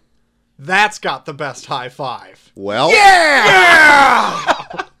Pilgrim? That's got the best high five. Well, Yeah!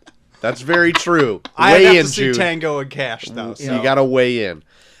 that's very true. I'd Weigh have in, to see Jude. Tango and Cash, though. So. You gotta weigh in.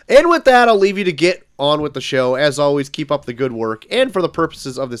 And with that, I'll leave you to get on with the show. As always, keep up the good work. And for the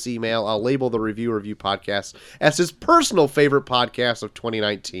purposes of this email, I'll label the Review podcast as his personal favorite podcast of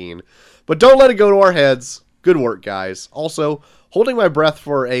 2019. But don't let it go to our heads. Good work, guys. Also, holding my breath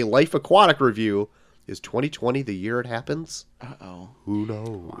for a Life Aquatic review. Is 2020 the year it happens? Uh-oh. Who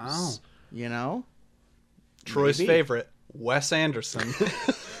knows? Wow. You know? Troy's Maybe. favorite, Wes Anderson.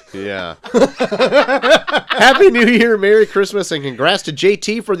 Yeah. Happy New Year, Merry Christmas, and congrats to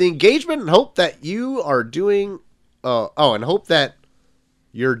JT for the engagement. And hope that you are doing. And hope that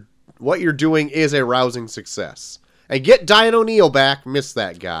what you're doing is a rousing success. And get Diane O'Neill back. Miss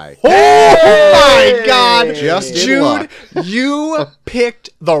that guy. Oh my God, Just in Jude, luck. you picked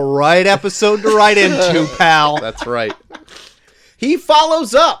the right episode to write into, pal. That's right. He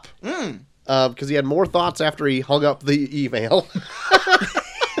follows up because he had more thoughts after he hung up the email.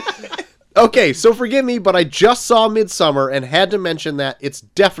 Okay, so forgive me, but I just saw Midsummer and had to mention that it's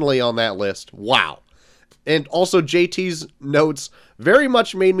definitely on that list. Wow. And also JT's notes very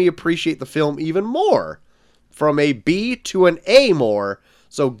much made me appreciate the film even more. From a B to an A more.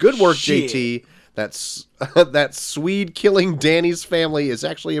 So good work, Shit. JT. That Swede killing Danny's family is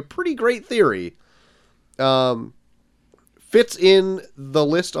actually a pretty great theory. Fits in the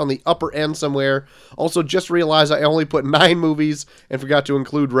list on the upper end somewhere. Also, just realized I only put 9 movies and forgot to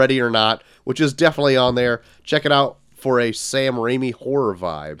include Ready or Not, which is definitely on there. Check it out for a Sam Raimi horror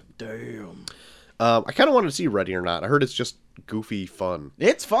vibe. Damn. I kind of wanted to see Ready or Not. I heard it's just goofy fun.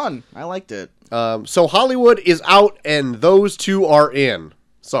 It's fun. I liked it. So Hollywood is out and those two are in.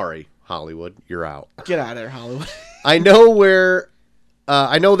 Sorry, Hollywood, you're out. Get out of there, Hollywood. I know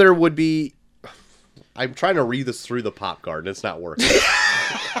there would be. I'm trying to read this through the pop garden. It's not working.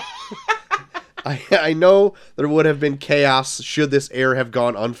 I know there would have been chaos should this error have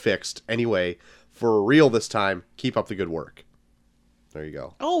gone unfixed. Anyway, for real this time, keep up the good work. There you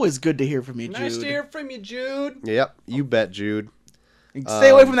go. Always good to hear from you, Jude. Nice to hear from you, Jude. Yep, you bet, Jude. Stay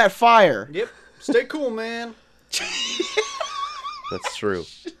away from that fire. Yep. Stay cool, man. That's true.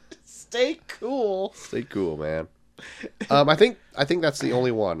 Stay cool. Stay cool, man. I think that's the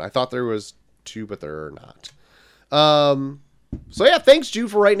only one. I thought there was 2, but there are not. So yeah, thanks, Jude,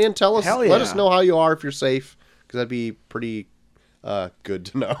 for writing in. Tell us, Hell let us yeah. know how you are if you're safe, because that'd be pretty good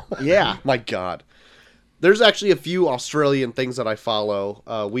to know. Yeah. My God. There's actually a few Australian things that I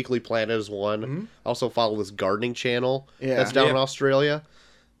follow. Weekly Planet is one. Mm-hmm. I also follow this gardening channel Yeah. that's down in Yeah. Australia,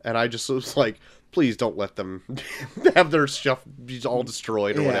 and I just was like, please don't let them have their stuff be all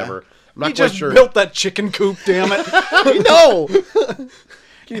destroyed or Yeah. whatever. I'm not He quite just sure. built that chicken coop, damn it. No.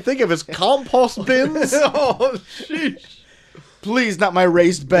 Can you think of his compost bins? Oh, sheesh. Please, not my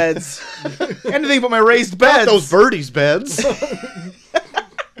raised beds. Anything but my raised Not beds. those birdies beds.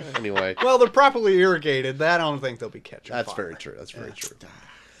 Anyway, Well, they're properly irrigated. That I don't think they'll be catching that's fire. very true. That's very true.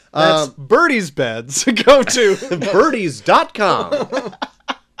 That's Birdie's Beds. Go to Birdies.com.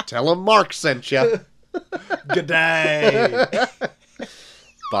 Tell him Mark sent you. good day.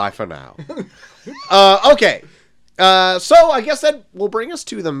 Bye for now. Okay. So I guess that will bring us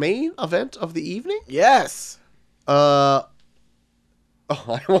to the main event of the evening. Yes. Oh,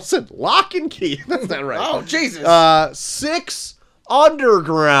 I almost said Lock and Key. That's not right. Oh, Jesus. 6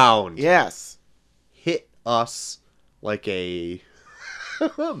 Underground. Yes. Hit us like a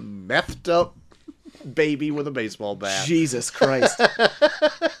methed up baby with a baseball bat. Jesus Christ.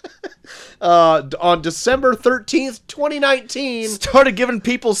 On December 13th, 2019. Started giving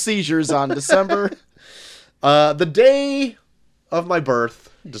people seizures on December The day of my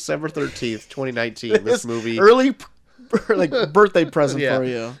birth, December 13th, 2019, this movie... Early, like, birthday present for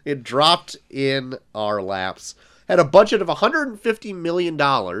you. It dropped in our laps. Had a budget of $150 million.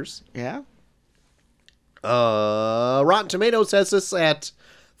 Yeah? Rotten Tomatoes has this at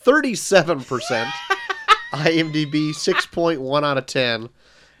 37%. IMDb 6.1 out of 10.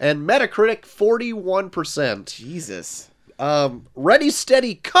 And Metacritic 41%. Jesus. Ready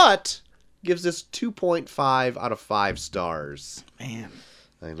Steady Cut gives this 2.5 out of 5 stars. Man.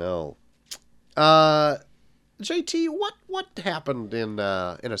 I know. JT, what happened in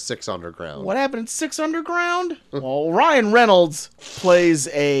a Six Underground? What happened in Six Underground? Well, Ryan Reynolds plays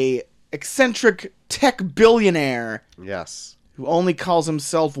a eccentric tech billionaire Yes. who only calls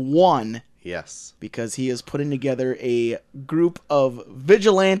himself One Yes. because he is putting together a group of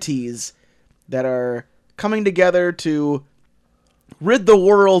vigilantes that are coming together to rid the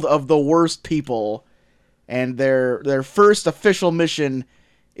world of the worst people. And their first official mission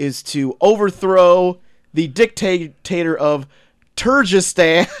is to overthrow the dictator of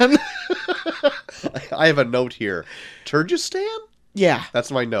Turgestan. I have a note here. Turgestan? Yeah.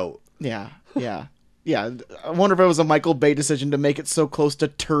 That's my note. Yeah. I wonder if it was a Michael Bay decision to make it so close to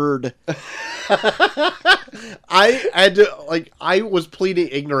turd. I had to, like, I was pleading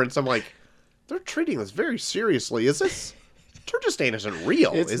ignorance. I'm like, they're treating this very seriously. Is this... Turgestan isn't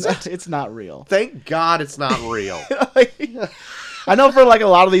real, is it? It's not real. Thank God it's not real. I know for like a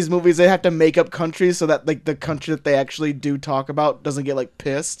lot of these movies, they have to make up countries so that like the country that they actually do talk about doesn't get like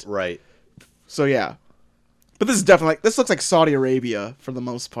pissed. Right. So yeah, but this is definitely this looks like Saudi Arabia for the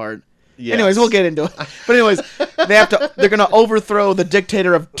most part. Yes. Anyways, we'll get into it. But anyways, they're gonna overthrow the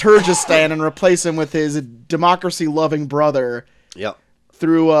dictator of Turgestan and replace him with his democracy-loving brother. Yep.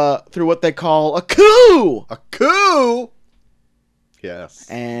 Through what they call a coup. A coup. Yes.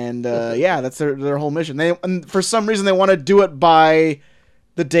 And yeah, that's their whole mission. And for some reason they want to do it by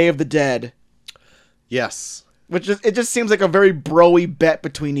the Day of the Dead. Yes. Which it just seems like a very bro-y bet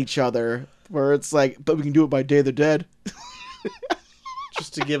between each other, where it's like, but we can do it by Day of the Dead.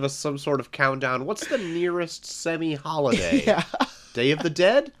 Just to give us some sort of countdown. What's the nearest semi-holiday? Yeah. Day of the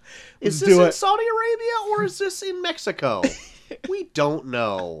Dead? Is Let's this do in it. Saudi Arabia or is this in Mexico? We don't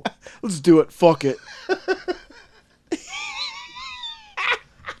know. Let's do it. Fuck it.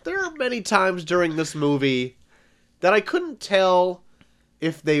 There are many times during this movie that I couldn't tell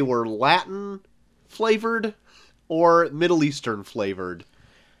if they were Latin flavored or Middle Eastern flavored.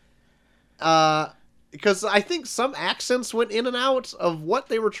 Because I think some accents went in and out of what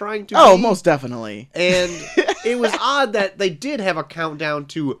they were trying to Oh, be. most definitely. And it was odd that they did have a countdown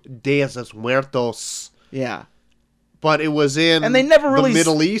to Días de Muertos, Yeah. but it was in And they never really the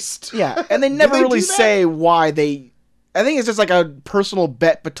Middle East. Yeah, and they never they really do that? say why they... I think it's just like a personal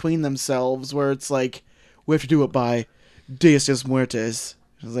bet between themselves where it's like, we have to do it by Días de Muertos.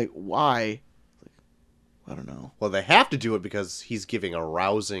 It's like, why? I don't know. Well, they have to do it because he's giving a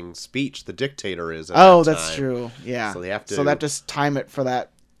rousing speech. The dictator is. At Oh, that that's time. true. Yeah. So they have to. So that just time it for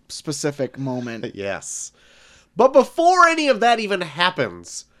that specific moment. Yes. But before any of that even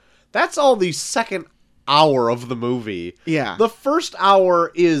happens, that's all the second hour of the movie. Yeah. The first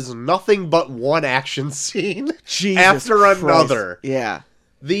hour is nothing but one action scene Jesus after Christ. another. Yeah.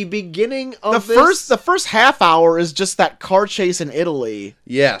 The beginning of The first half hour is just that car chase in Italy.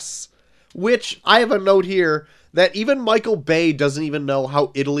 Yes. Which, I have a note here that even Michael Bay doesn't even know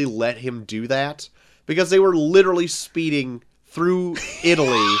how Italy let him do that. Because they were literally speeding through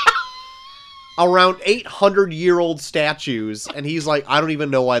Italy around 800-year-old statues. And he's like, I don't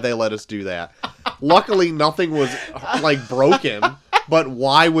even know why they let us do that. Luckily, nothing was, like, broken. But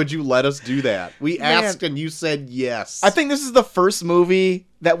why would you let us do that? We asked and you said yes. I think this is the first movie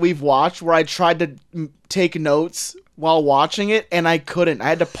that we've watched where I tried to take notes while watching it, and I couldn't. I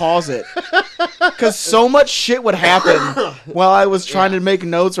had to pause it. Because so much shit would happen while I was trying to make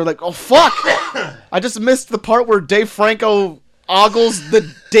notes, or like, oh, fuck! I just missed the part where Dave Franco ogles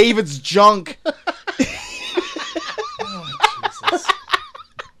the David's junk.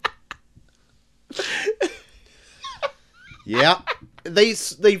 Yeah.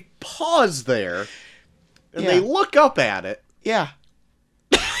 They pause there, and they look up at it, Yeah.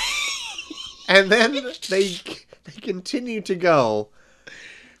 and then they continue to go.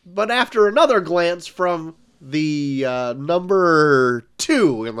 But after another glance from the number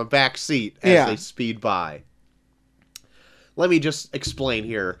 2 in the back seat as they speed by. Let me just explain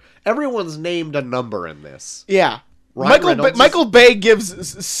here. Everyone's named a number in this. Yeah. Ryan Michael Bay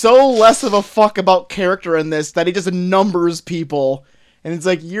gives so less of a fuck about character in this that he just numbers people, and it's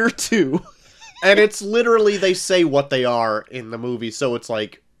like, you're 2. And it's literally, they say what they are in the movie, so it's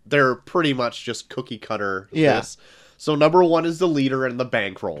like they're pretty much just cookie cutter. Yeah. This. So number 1 is the leader and the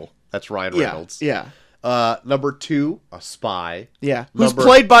bankroll. That's Ryan Reynolds. Yeah. Number 2, a spy. Yeah. Who's Number-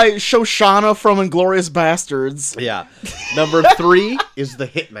 played by Shoshana from Inglourious Bastards. Yeah. Number 3 is the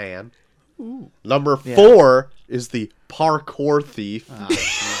hitman. Number 4 is the parkour thief.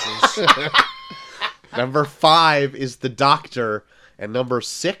 Number 5 is the doctor. And number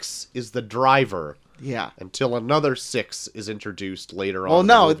 6 is the driver. Yeah. Until another 6 is introduced later on. Well, in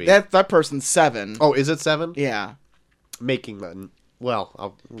the no, movie. that person's 7. Oh, is it 7? Yeah. Making the...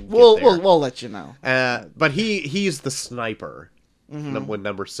 Well, We'll let you know. but he's the sniper when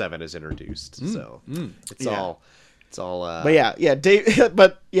number 7 is introduced. So it's all. But yeah, Dave.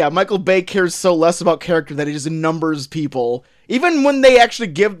 But yeah, Michael Bay cares so less about character that he just numbers people. Even when they actually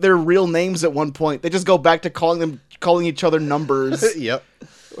give their real names at one point, they just go back to calling each other numbers. Yep.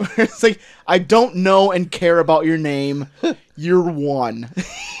 It's like, I don't know and care about your name. You're 1.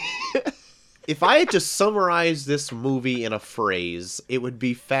 If I had to summarize this movie in a phrase, it would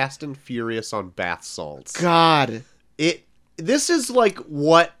be Fast and Furious on bath salts. God. This is like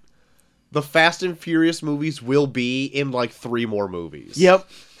what the Fast and Furious movies will be in like 3 more movies. Yep.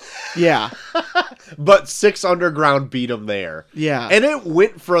 Yeah. But 6 Underground beat them there. Yeah. And it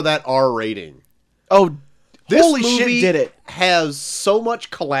went for that R rating. Oh, This holy movie shit, did it. has so much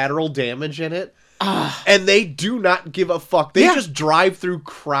collateral damage in it. And they do not give a fuck. They just drive through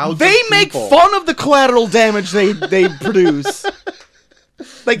crowds They of make people. fun of the collateral damage they produce.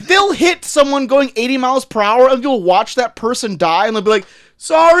 Like, they'll hit someone going 80 miles per hour, and you'll watch that person die, and they'll be like,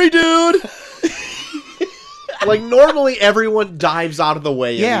 sorry, dude. Like, normally everyone dives out of the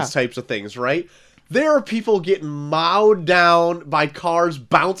way in Yeah. these types of things, right? There are people getting mowed down by cars,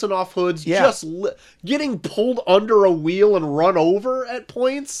 bouncing off hoods, Yeah. getting pulled under a wheel and run over at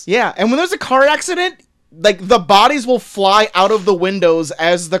points. Yeah, and when there's a car accident, like, the bodies will fly out of the windows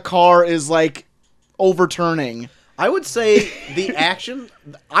as the car is, like, overturning. I would say the action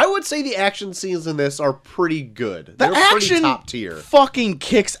scenes in this are pretty good. The They're action pretty top tier. fucking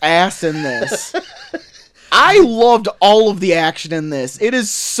kicks ass in this. I loved all of the action in this. It is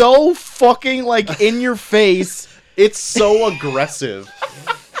so fucking, like, in your face. It's so aggressive.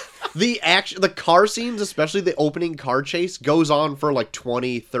 The car scenes, especially the opening car chase, goes on for like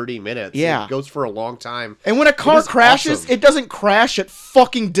 20, 30 minutes. Yeah. It goes for a long time. And when a car is crashes, awesome. it doesn't crash, it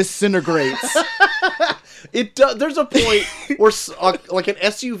fucking disintegrates. There's a point where like an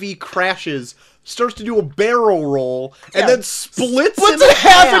SUV crashes, starts to do a barrel roll, and then splits in it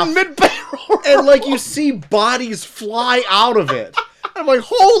half half, in mid-barrel. and like you see bodies fly out of it. I'm like,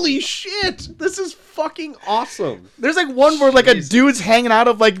 holy shit, this is fucking awesome. There's like one where like a dude's hanging out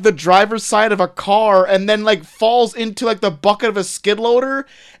of like the driver's side of a car and then like falls into like the bucket of a skid loader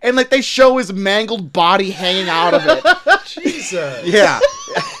and like they show his mangled body hanging out of it. Jesus. Yeah.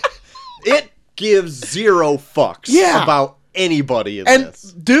 It gives 0 fucks Yeah. about anybody in And this.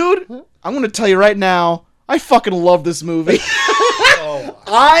 dude, I'm gonna tell you right now, I fucking love this movie.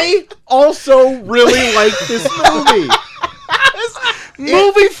 I also really like this movie.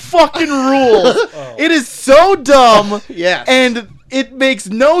 Movie fucking rules. It is so dumb. Yes. And it makes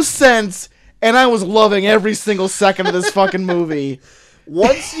no sense. And I was loving every single second of this fucking movie.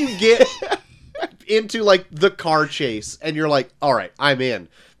 Once you get into like the car chase and you're like, all right, I'm in.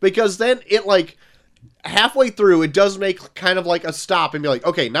 Because then it like halfway through, it does make kind of like a stop and be like,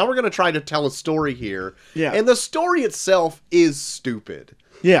 okay, now we're going to try to tell a story here. Yeah. And the story itself is stupid.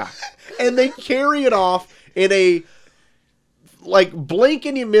 Yeah. And they carry it off in a like blink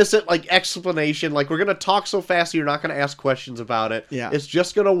and you miss it like explanation. Like, we're going to talk so fast you're not going to ask questions about it. Yeah. It's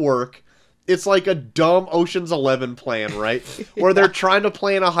just going to work. It's like a dumb Ocean's 11 plan, right? Where they're trying to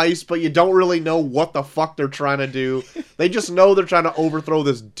plan a heist, but you don't really know what the fuck they're trying to do. They just know they're trying to overthrow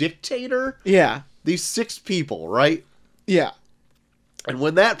this dictator. Yeah. These 6 people, right? Yeah. And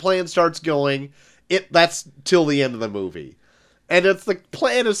when that plan starts going, that's till the end of the movie. And the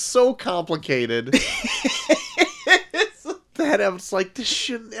plan is so complicated that it's like, this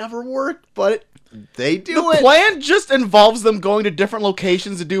shouldn't ever work, but they do The it. plan just involves them going to different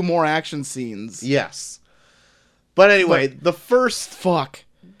locations to do more action scenes. Yes. But anyway, the first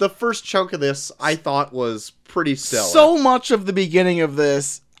chunk of this I thought was pretty stellar. So much of the beginning of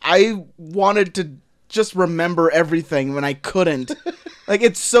this, I wanted to just remember everything when I couldn't. Like,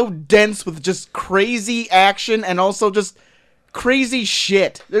 it's so dense with just crazy action and also just crazy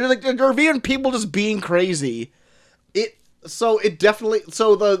shit. There are even people just being crazy. So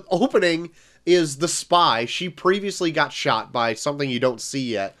the opening is the spy. She previously got shot by something you don't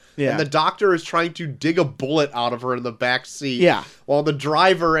see yet. Yeah. And the doctor is trying to dig a bullet out of her in the back seat. Yeah. While the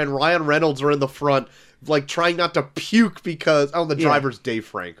driver and Ryan Reynolds are in the front like trying not to puke because the driver's Dave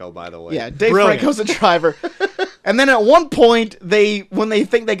Franco, by the way. Yeah, Dave Brilliant. Franco's the driver. And then at one point, when they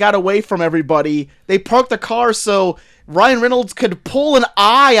think they got away from everybody, they park the car so Ryan Reynolds could pull an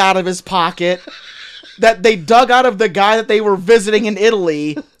eye out of his pocket that they dug out of the guy that they were visiting in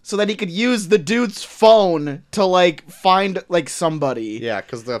Italy so that he could use the dude's phone to, like, find, like, somebody. Yeah,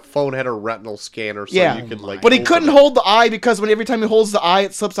 because the phone had a retinal scanner, so Yeah. you could, like... But he open couldn't it. hold the eye because every time he holds the eye,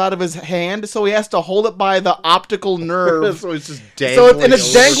 it slips out of his hand, so he has to hold it by the optical nerve. So it's just dangling. And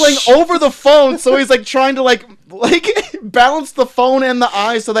it's over. dangling over the phone, so he's like trying to like balance the phone and the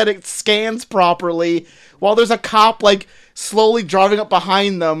eye so that it scans properly while there's a cop like slowly driving up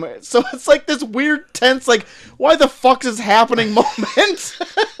behind them. So it's like this weird tense like why the fuck is this happening moment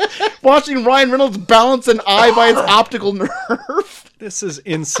watching Ryan Reynolds balance an eye by its optical nerve. This is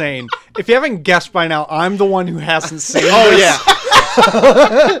insane. If you haven't guessed by now, I'm the one who hasn't seen Oh, this.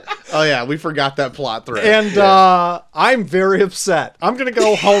 yeah. Oh, yeah, we forgot that plot thread. And Yeah. I'm very upset. I'm going to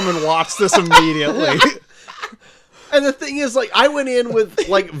go home and watch this immediately. And the thing is, like, I went in with,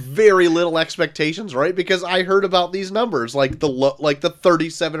 like, very little expectations, right? Because I heard about these numbers, like the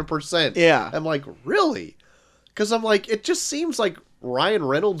 37%. Yeah. I'm like, really? Because I'm like, it just seems like Ryan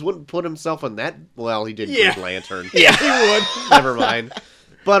Reynolds wouldn't put himself in that... Well, he did Yeah. Green Lantern. Yeah. He would. Never mind.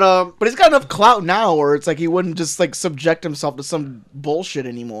 But But he's got enough clout now where it's like he wouldn't just like subject himself to some bullshit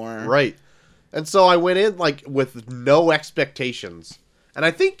anymore. right. And so I went in, like, with no expectations. And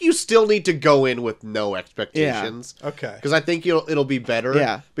I think you still need to go in with no expectations. Yeah. Okay. Because I think it'll be better.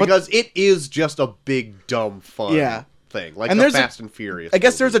 Yeah, but- Because it is just a big, dumb fun Yeah. thing. Like And the there's Fast and Furious. I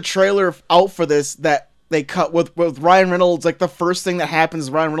guess movie. there's a trailer out for this that they cut with Ryan Reynolds. Like the first thing that happens,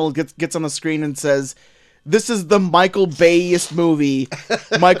 Ryan Reynolds gets on the screen and says, "This is the Michael Bay-est movie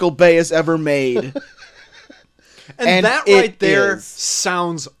Michael Bay has ever made." And that it right there is.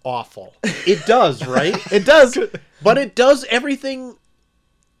 sounds awful. It does, right? It does. But it does everything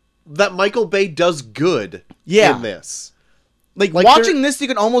that Michael Bay does good Yeah. in this. Like Like, watching this, you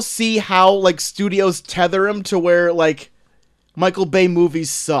can almost see how like studios tether him to where like Michael Bay movies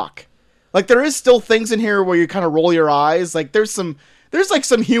suck. Like there is still things in here where you kind of roll your eyes. Like there's like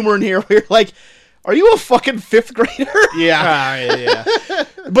some humor in here where you're like, are you a fucking fifth grader? Yeah. Yeah.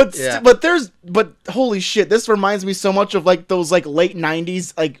 But Yeah. but holy shit, this reminds me so much of like those like late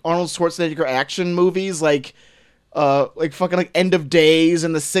 90s like Arnold Schwarzenegger action movies like fucking like End of Days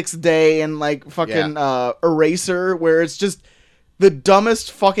and The Sixth Day and like fucking Eraser, where it's just the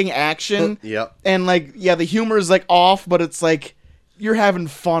dumbest fucking action. Yep. And like the humor is like off, but it's like you're having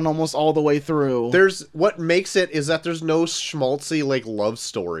fun almost all the way through. There's what makes it is that there's no schmaltzy like love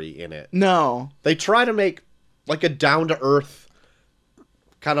story in it. No. They try to make like a down to earth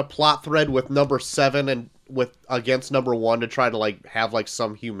kind of plot thread with number 7 and with against number 1 to try to like have like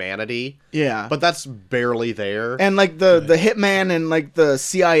some humanity. Yeah. But that's barely there. And like the hitman and like the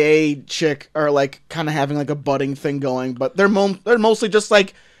CIA chick are like kind of having like a budding thing going, but they're mostly just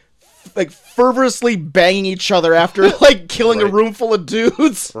like fervorously banging each other after like killing a Right. room full of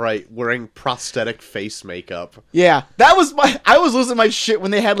dudes. Right, wearing prosthetic face makeup. Yeah, that was I was losing my shit when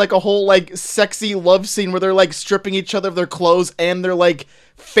they had like a whole like sexy love scene where they're like stripping each other of their clothes and their like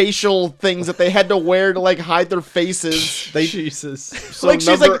facial things that they had to wear to like hide their faces. Jesus. So like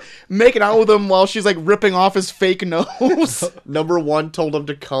she's number, like making out with him while she's like ripping off his fake nose. number 1 told them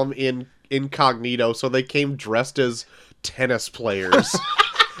to come in incognito, so they came dressed as tennis players.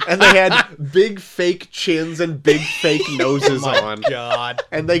 And they had big fake chins and big fake noses on. God.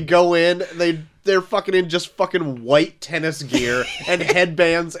 And they go in, they're fucking in just fucking white tennis gear and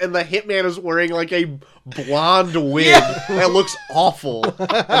headbands, and the hitman is wearing like a blonde wig that looks awful.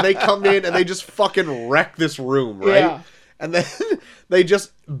 And they come in and they just fucking wreck this room, right? Yeah. And then they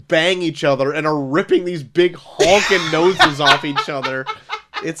just bang each other and are ripping these big honking noses off each other.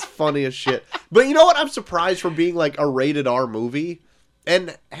 It's funny as shit. But you know what? I'm surprised for being like a rated R movie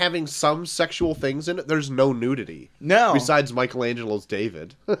and having some sexual things in it. There's no nudity. No. Besides Michelangelo's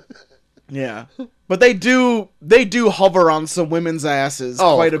David. Yeah. But they do hover on some women's asses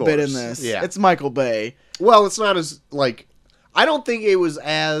Oh, quite a of bit in course. this. Yeah. It's Michael Bay. Well, it's not as like I don't think it was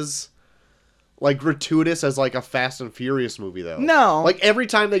as like gratuitous as like a Fast and Furious movie though. No. Like every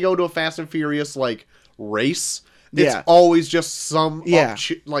time they go to a Fast and Furious like race, it's Yeah. always just some Yeah.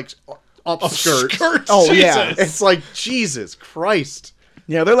 upskirt. Oh, yeah. It's like Jesus Christ.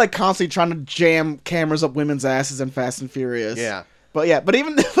 Yeah, they're like constantly trying to jam cameras up women's asses in Fast and Furious. Yeah. But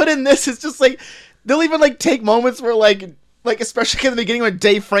in this, it's just like they'll even like take moments where like especially in the beginning when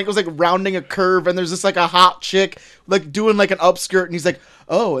Dave Franco's like rounding a curve and there's just like a hot chick like doing like an upskirt and he's like,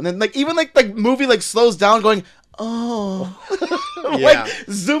 oh, and then like even like the movie like slows down going, oh, Yeah. like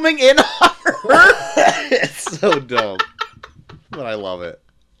zooming in on her So dumb. But I love it.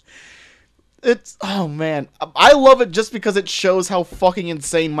 It's, oh man, I love it just because it shows how fucking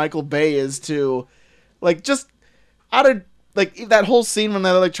insane Michael Bay is too. Like, just out of, like, that whole scene when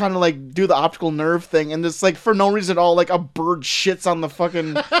they're like trying to like do the optical nerve thing, and just like for no reason at all, like a bird shits on the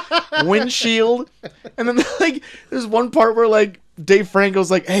fucking windshield, and then like there's one part where like Dave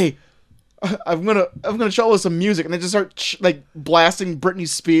Franco's like, "Hey, I'm gonna show us some music," and they just start like blasting Britney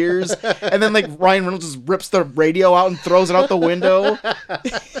Spears, and then like Ryan Reynolds just rips the radio out and throws it out the window.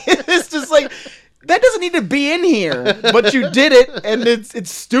 It's just like, that doesn't need to be in here, but you did it, and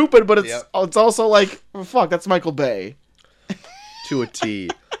it's stupid, but it's also like, oh, fuck, that's Michael Bay. To a T.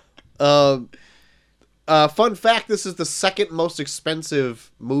 Fun fact, this is the second most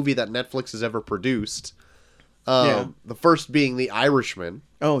expensive movie that Netflix has ever produced. The first being The Irishman.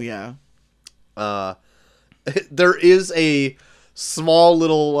 Oh, yeah. There is a small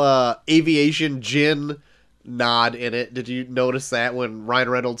little aviation gin nod in it. Did you notice that when Ryan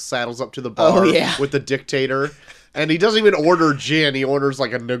Reynolds saddles up to the bar with the dictator? And he doesn't even order gin. He orders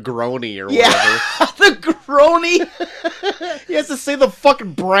like a Negroni or whatever. Negroni? He has to say the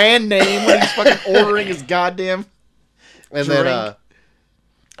fucking brand name when he's fucking ordering his goddamn and drink. Then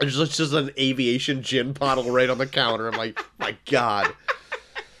there's just an aviation gin bottle right on the counter. I'm like, my God.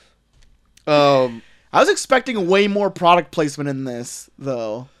 I was expecting way more product placement in this,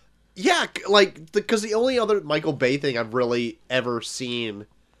 though. Yeah, like, because the only other Michael Bay thing I've really ever seen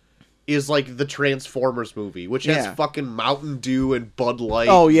is, like, the Transformers movie, which has fucking Mountain Dew and Bud Light.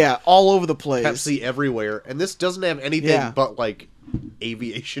 Oh, yeah, all over the place. Pepsi everywhere. And this doesn't have anything but, like,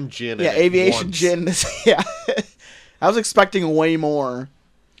 aviation gin in it aviation once. gin. Yeah. I was expecting way more.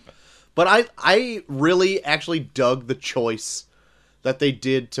 But I really actually dug the choice that they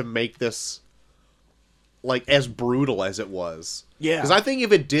did to make this, like, as brutal as it was. Yeah. Because I think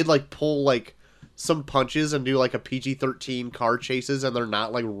if it did, like, pull, like, some punches and do, like, a PG-13 car chases and they're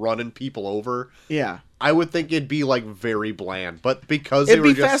not, like, running people over, I would think it'd be, like, very bland. But because it'd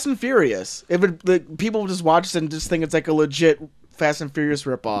be Fast and Furious. It would, like, people would just watch this and just think it's, like, a legit Fast and Furious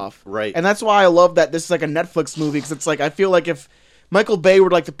ripoff. Right. And that's why I love that this is, like, a Netflix movie, because it's, like, I feel like if Michael Bay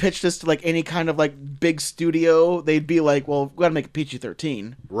would like to pitch this to like any kind of like big studio, they'd be like, "Well, we gotta make it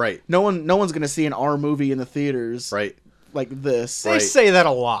PG-13." Right. No one's gonna see an R movie in the theaters. Right. Like this. They say that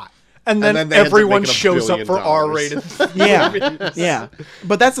a lot, and then they end up everyone making $1 shows up billion. for R-rated. Yeah.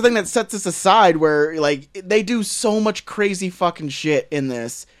 But that's the thing that sets us aside, where like they do so much crazy fucking shit in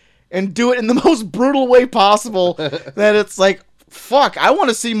this, and do it in the most brutal way possible. That it's like, fuck, I want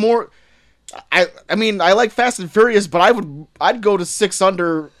to see more. I mean, I like Fast and Furious, but I'd go to Six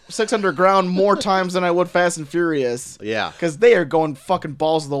Underground more times than I would Fast and Furious. Yeah. Because they are going fucking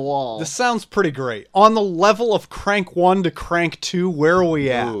balls to the wall. This sounds pretty great. On the level of Crank 1 to Crank 2, where are we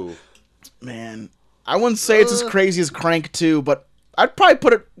at? Ooh. Man, I wouldn't say it's as crazy as Crank 2, but I'd probably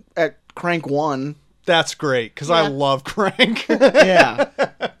put it at Crank 1. That's great, because I love Crank. Yeah.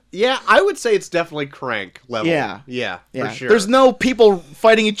 Yeah, I would say it's definitely Crank level. Yeah. Yeah, for sure. There's no people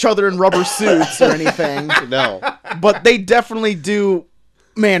fighting each other in rubber suits or anything. No. But they definitely do.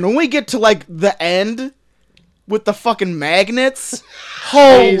 Man, when we get to like the end with the fucking magnets,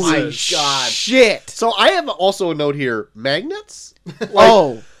 holy God. shit. So I have also a note here. Magnets?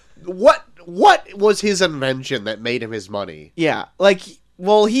 What was his invention that made him his money? Yeah. Like,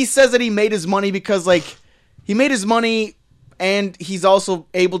 well, he says that he made his money because like he made his money. And he's also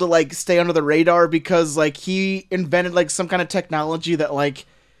able to, like, stay under the radar because, like, he invented, like, some kind of technology that, like,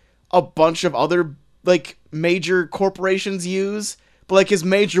 a bunch of other, like, major corporations use. But, like, his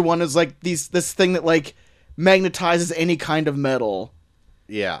major one is, like, this thing that, like, magnetizes any kind of metal.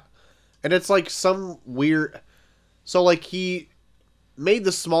 Yeah. And it's, like, some weird... So, like, he made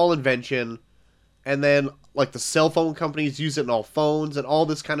the small invention, and then... Like, the cell phone companies use it in all phones and all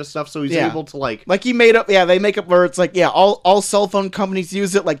this kind of stuff, so he's able to, like... Like, he made up... Yeah, they make up where it's like, yeah, all cell phone companies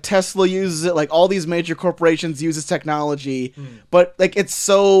use it, like, Tesla uses it, like, all these major corporations use this technology. But, like, it's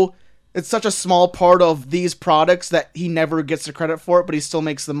such a small part of these products that he never gets the credit for it, but he still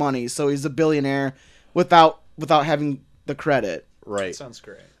makes the money, so he's a billionaire without having the credit. Right. Sounds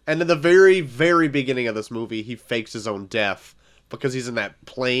great. And in the very, very beginning of this movie, he fakes his own death. Because he's in that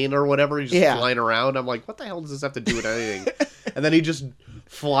plane or whatever, he's just flying around. I'm like, what the hell does this have to do with anything? And then he just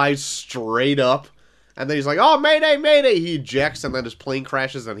flies straight up. And then he's like, oh, mayday, mayday. He ejects and then his plane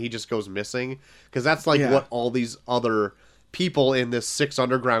crashes and he just goes missing. Because that's like what all these other people in this Six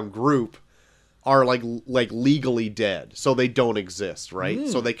Underground group are like legally dead. So they don't exist, right?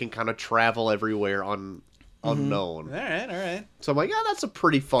 So they can kind of travel everywhere unknown. All right. So I'm like, yeah, that's a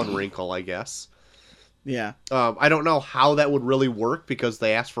pretty fun wrinkle, I guess. Yeah. I don't know how that would really work because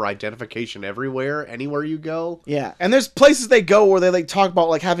they ask for identification everywhere, anywhere you go. Yeah. And there's places they go where they like talk about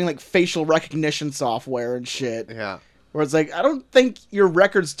like having like facial recognition software and shit. Yeah. Where it's like, I don't think your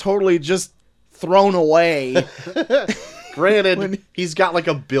record's totally just thrown away. Granted, he's got like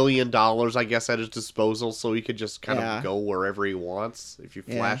 $1 billion, I guess, at his disposal, so he could just kind Yeah. of go wherever he wants if you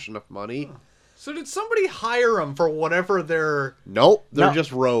flash enough money. So did somebody hire him for whatever their... Nope, they're No.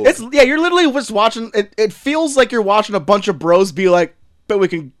 just rogue. It's yeah, you're literally just watching it feels like you're watching a bunch of bros be like, but we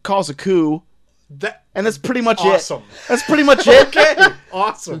can cause a coup. That... And that's pretty much Awesome. it. That's pretty much it. Okay,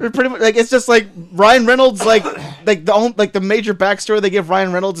 awesome. They're pretty much like it's just like Ryan Reynolds the major backstory they give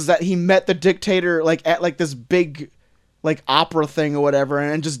Ryan Reynolds is that he met the dictator like at like this big like opera thing or whatever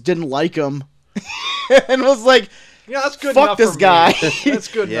and just didn't like him and was like, Yeah, that's good fuck enough this for guy. me. That's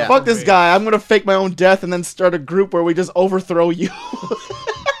good Yeah. enough fuck for this me. guy, I'm gonna fake my own death and then start a group where we just overthrow you.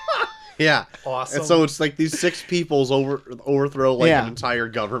 yeah. Awesome. And so it's like these 6 peoples overthrow like Yeah. an entire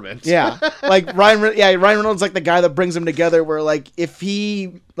government. Yeah, like Ryan Reynolds like the guy that brings them together. Where like if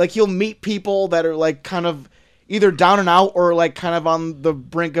he'll meet people that are like kind of either down and out or like kind of on the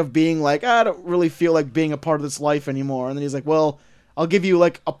brink of being like, I don't really feel like being a part of this life anymore. And then he's like, well, I'll give you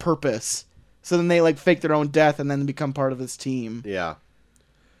like a purpose. So then they like fake their own death and then become part of this team. Yeah.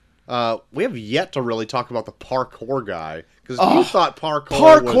 We have yet to really talk about the parkour guy because you thought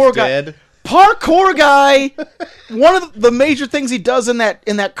parkour was dead. Parkour guy. One of the major things he does in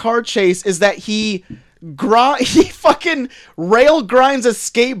that car chase is that he fucking rail grinds a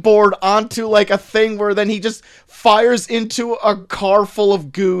skateboard onto like a thing where then he just fires into a car full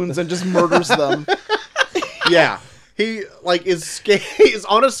of goons and just murders them. Yeah. He like is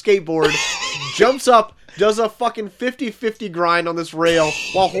on a skateboard, jumps up, does a fucking 50-50 grind on this rail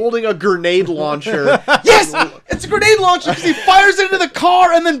while holding a grenade launcher. Yes, it's a grenade launcher because he fires it into the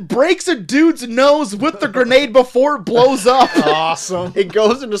car and then breaks a dude's nose with the grenade before it blows up. Awesome. It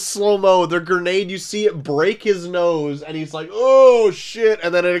goes into slow-mo. The grenade, you see it break his nose, and he's like, oh, shit,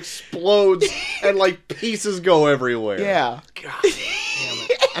 and then it explodes, and, like, pieces go everywhere. Yeah. God damn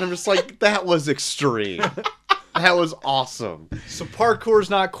it. And I'm just like, that was extreme. That was awesome. So parkour's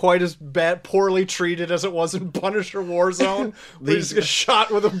not quite as poorly treated as it was in Punisher Warzone. Where he just gets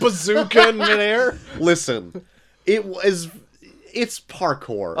shot with a bazooka in midair. Listen, it's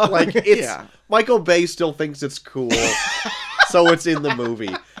parkour. Like, it's Yeah. Michael Bay still thinks it's cool, so it's in the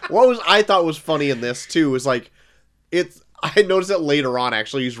movie. I thought was funny in this, too, is like, I noticed it later on,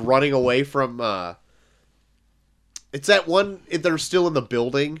 actually. He's running away from, it's that one, they're still in the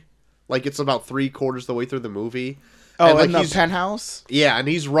building. Like, it's about 3/4 of the way through the movie. Oh, and, like, in the he's penthouse? Yeah, and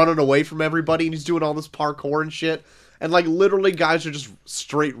he's running away from everybody, and he's doing all this parkour and shit. And, like, literally guys are just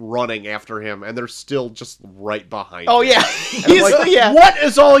straight running after him, and they're still just right behind Oh, him. yeah. And I'm like, what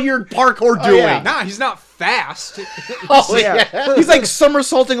is all your parkour doing? yeah. Nah, he's not fast. Oh, yeah. He's like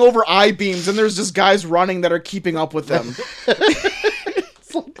somersaulting over I-beams, and there's just guys running that are keeping up with them.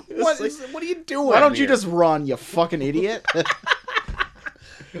 What are you doing? Why don't you here? just run, you fucking idiot?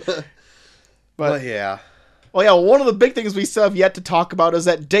 But yeah. Well, yeah, one of the big things we still have yet to talk about is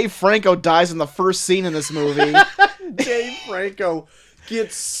that Dave Franco dies in the first scene in this movie. Dave Franco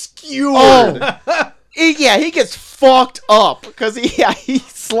gets skewered. Oh, he gets fucked up because he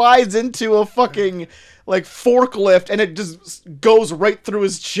slides into a fucking like forklift and it just goes right through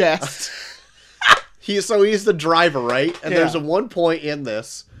his chest. He's the driver, right? And Yeah. there's a one point in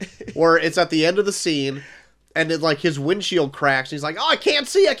this where it's at the end of the scene, and it, like his windshield cracks. And he's like, "Oh, I can't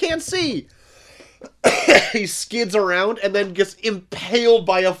see." He skids around and then gets impaled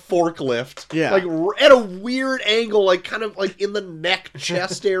by a forklift. Yeah. Like at a weird angle, like kind of like in the neck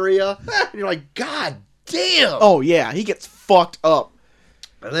chest area. And you're like, God damn. Oh yeah, he gets fucked up.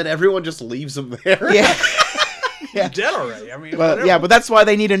 And then everyone just leaves him there. Yeah. He's dead already. I mean, But whatever. yeah, but that's why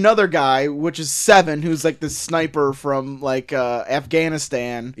they need another guy, which is Seven, who's like this sniper from like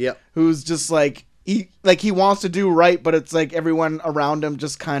Afghanistan. Yep. Who's just like he wants to do right, but it's like everyone around him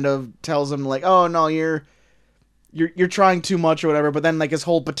just kind of tells him like, "Oh no, you're trying too much or whatever." But then like his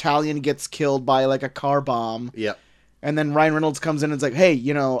whole battalion gets killed by like a car bomb. Yep. And then Ryan Reynolds comes in and is like, "Hey,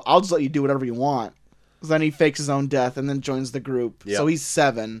 I'll just let you do whatever you want." So then he fakes his own death and then joins the group. Yep. So he's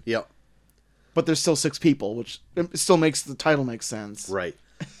 7. Yep. But there's still 6 people, which still makes the title make sense. Right.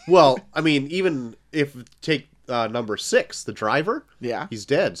 Well, I mean, even if take number 6, the driver, Yeah. he's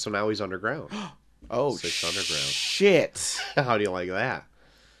dead, so now he's underground. Oh, 6 underground. shit. How do you like that?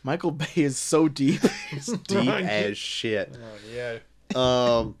 Michael Bay is so deep. Deep as shit. Oh,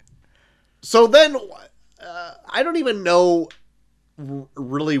 yeah. So then, I don't even know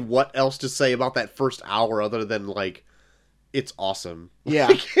really what else to say about that first hour other than, like, it's awesome. Yeah.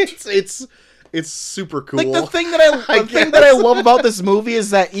 Like, it's It's super cool. Like the thing that I love about this movie is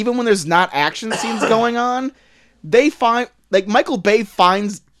that even when there's not action scenes going on, they find like Michael Bay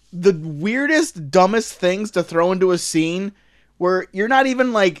finds the weirdest, dumbest things to throw into a scene where you're not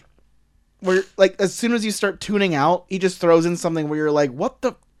even like, where like as soon as you start tuning out, he just throws in something where you're like,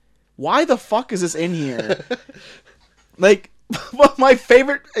 why the fuck is this in here? Like, my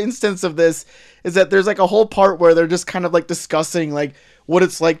favorite instance of this is that there's like a whole part where they're just kind of like discussing like what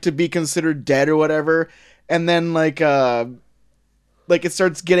it's like to be considered dead or whatever, and then like it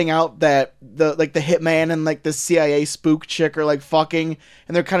starts getting out that the hitman and like the CIA spook chick are like fucking,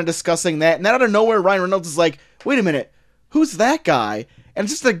 and they're kind of discussing that, and then out of nowhere Ryan Reynolds is like, wait a minute, who's that guy? And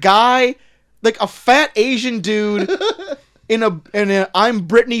it's just a guy, like a fat Asian dude in a I'm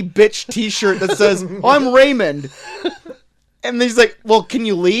Britney bitch t-shirt that says, oh, I'm Raymond. And he's like, well, can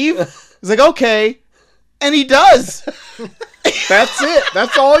you leave? He's like, okay. And he does. That's it.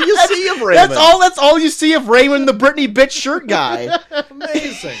 That's all you see of Raymond. That's all you see of Raymond, the Britney bitch shirt guy.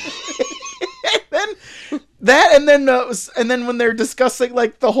 Amazing. and then when they're discussing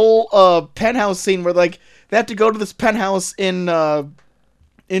like the whole penthouse scene where like they have to go to this penthouse in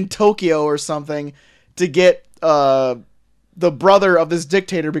Tokyo or something to get the brother of this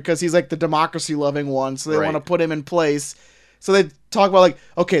dictator because he's like the democracy loving one, so they want to put him in place. So they talk about like,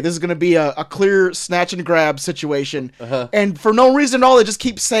 okay, this is going to be a clear snatch and grab situation. And for no reason at all, they just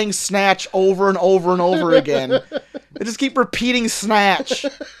keep saying snatch over and over and over again. They just keep repeating snatch.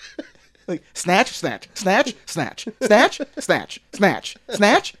 Like, snatch, snatch, snatch, snatch, snatch, snatch, snatch,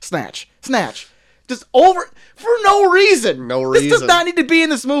 snatch, snatch, snatch. Just over, for no reason. No reason. This does not need to be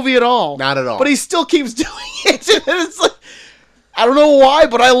in this movie at all. Not at all. But he still keeps doing it. And it's like, I don't know why,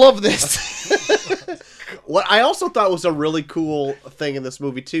 but I love this. What I also thought was a really cool thing in this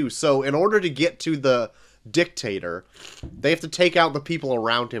movie, too. So, in order to get to the dictator, they have to take out the people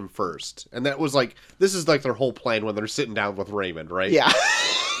around him first. And that was like, this is like their whole plan when they're sitting down with Raymond, right? Yeah.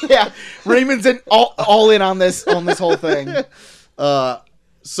 Yeah. Raymond's all in on this whole thing.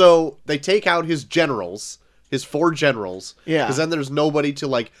 So, they take out his generals, his 4 generals. Yeah. Because then there's nobody to,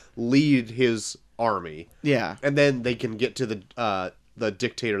 like, lead his army. Yeah. And then they can get to the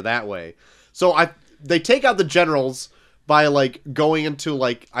dictator that way. So, they take out the generals by, like, going into,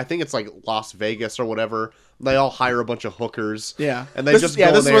 like, I think it's, like, Las Vegas or whatever. They all hire a bunch of hookers. Yeah. And they just go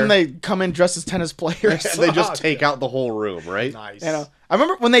in this there. is when they come in dressed as tennis players. And they just take out the whole room, right? Nice. You know, I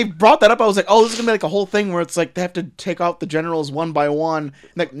remember when they brought that up, I was like, oh, this is going to be like a whole thing where it's like they have to take out the generals one by one. And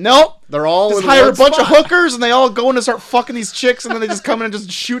like, nope. They're all just in hire one a bunch spot. of hookers and they all go in and start fucking these chicks and then they just come in and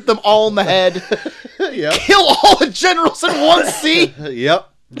just shoot them all in the head. Yep. Kill all the generals in one scene. Yep.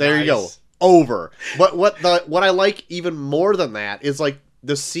 There you go. Over. But what I like even more than that is like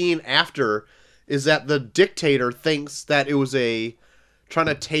the scene after is that the dictator thinks that it was trying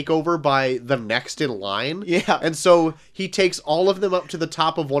to take over by the next in line. Yeah. And so he takes all of them up to the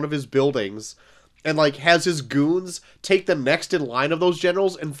top of one of his buildings and like has his goons take the next in line of those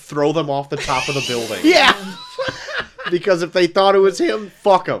generals and throw them off the top of the building. Yeah. Because if they thought it was him,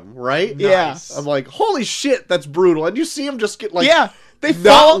 fuck him, right? Yeah. I'm like, holy shit, that's brutal. And you see him just get like... Yeah. They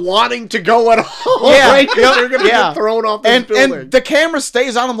not wanting to go at all. Yeah, right? They're gonna get thrown off this building. And the camera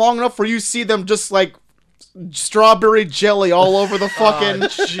stays on them long enough for you to see them just like strawberry jelly all over the fucking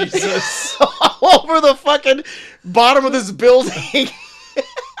Jesus. all over the fucking bottom of this building.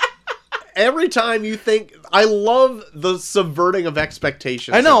 Every time you think, I love the subverting of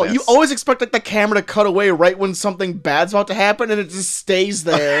expectations. I know, in you this. always expect like the camera to cut away right when something bad's about to happen, and it just stays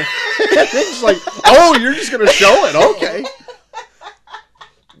there. It's like, oh, you're just gonna show it, okay?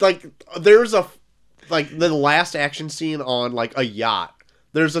 Like, there's the last action scene on like a yacht.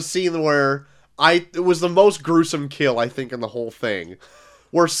 There's a scene where it was the most gruesome kill I think in the whole thing,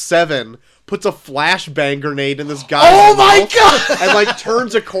 where Seven puts a flashbang grenade in this guy's Oh my mouth God! and like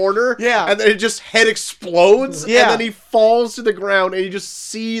turns a corner, Yeah. and then it just head explodes, Yeah. and then he falls to the ground, and you just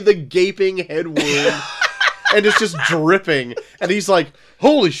see the gaping head wound, and it's just dripping, and he's like,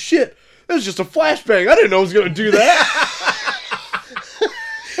 "Holy shit, that was just a flashbang! I didn't know it was gonna do that."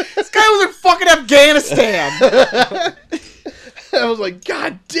 This guy was in fucking Afghanistan. I was like,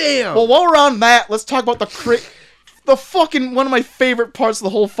 God damn! Well, while we're on that, let's talk about the fucking one of my favorite parts of the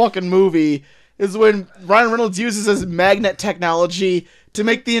whole fucking movie is when Ryan Reynolds uses his magnet technology to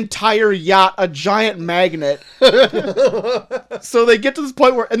make the entire yacht a giant magnet. So they get to this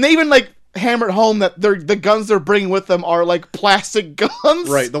point where, and they even like hammer it home that the guns they're bringing with them are like plastic guns.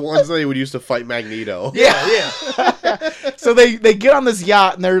 Right, the ones that they would use to fight Magneto. Yeah. So they get on this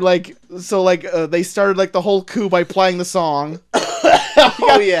yacht and they're like, they started like the whole coup by playing the song.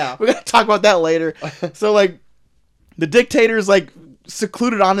 Oh yeah. We're gonna talk about that later. So like, the dictator's like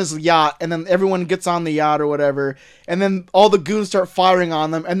secluded on his yacht, and then everyone gets on the yacht or whatever, and then all the goons start firing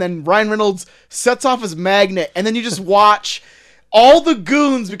on them, and then Ryan Reynolds sets off his magnet, and then you just watch all the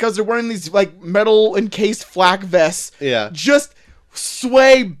goons, because they're wearing these like metal encased flak vests, just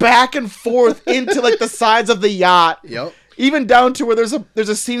sway back and forth into like the sides of the yacht. Yep. Even down to where there's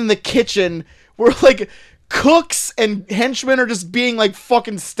a scene in the kitchen where like cooks and henchmen are just being like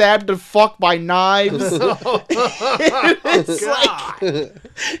fucking stabbed to fuck by knives. It's like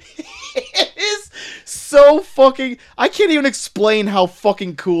it is so fucking. I can't even explain how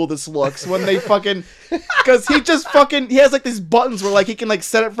fucking cool this looks when they fucking, because he has like these buttons where like he can like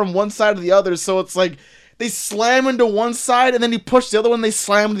set it from one side to the other, so it's like they slam into one side and then he push the other one, they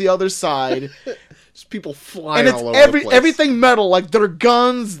slam to the other side. Just people flying and it's all over the place. Everything metal, like their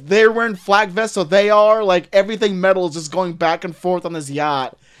guns, they're wearing flak vests, so they are like everything metal is just going back and forth on this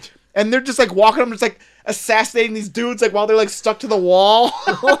yacht, and they're just like walking up, just like assassinating these dudes, like while they're like stuck to the wall,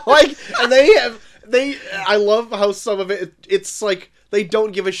 like. And I love how some of it's like they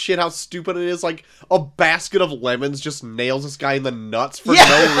don't give a shit how stupid it is. Like a basket of lemons just nails this guy in the nuts for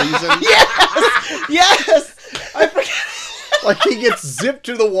no reason. Yes, I forget. Like he gets zipped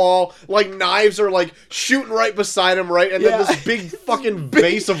to the wall, like knives are like shooting right beside him, right, and then this big fucking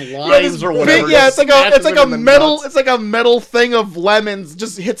vase of limes or whatever. It's like a metal thing of lemons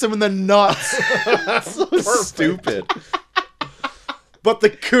just hits him in the nuts. So stupid. But the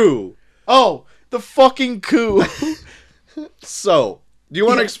coup. Oh, the fucking coup. So, do you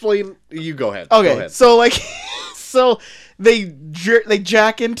want to explain? You go ahead. Okay, go ahead. so like, so they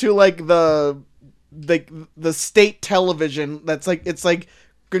jack into like the state television that's like, it's like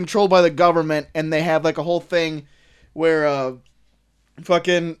controlled by the government, and they have like a whole thing where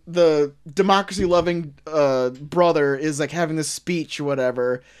fucking the democracy loving brother is like having this speech or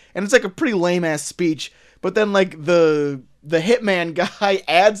whatever, and it's like a pretty lame ass speech, but then like the hitman guy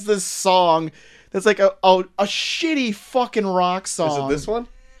adds this song that's like a shitty fucking rock song. Is it this one?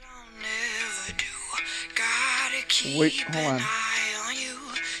 Wait, hold on.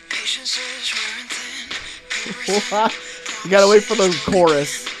 What? You gotta wait for the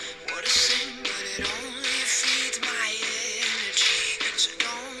chorus.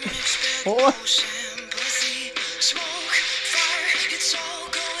 What?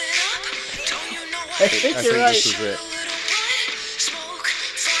 I think you're right. This is it.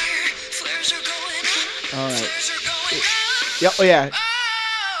 Alright. Yep, oh yeah.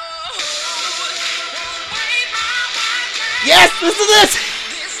 Yes, this is it!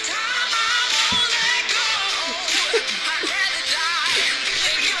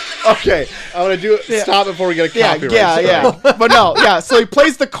 Okay, I'm gonna do it. Stop before we get a copyright. Yeah. But no, so he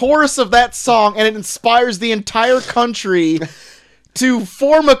plays the chorus of that song, and it inspires the entire country to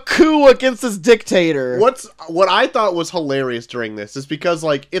form a coup against this dictator. What I thought was hilarious during this is because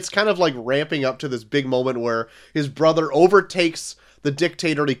like it's kind of like ramping up to this big moment where his brother overtakes the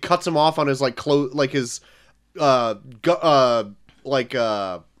dictator and he cuts him off on his like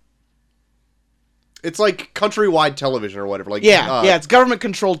it's like countrywide television or whatever. Like it's government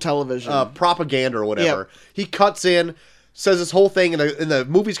controlled television, propaganda or whatever. Yep. He cuts in, says this whole thing, and the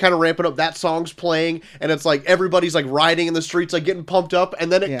movie's kind of ramping up. That song's playing, and it's like everybody's like riding in the streets, like getting pumped up,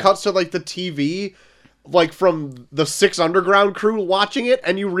 and then it cuts to like the TV, like from the Six Underground crew watching it,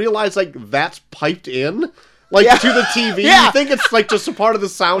 and you realize like that's piped in. Like, to the TV. You think it's, like, just a part of the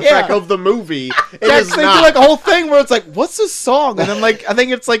soundtrack of the movie. It is not. They do, like, a whole thing where it's like, what's this song? And then, like, I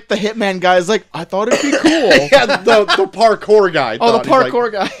think it's, like, the Hitman guy is like, I thought it'd be cool. The parkour guy. Oh, the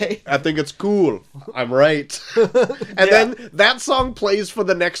parkour guy. I think it's cool. I'm right. And then that song plays for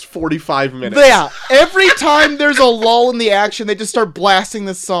the next 45 minutes. Yeah. Every time there's a lull in the action, they just start blasting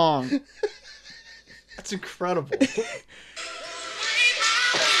this song. That's incredible.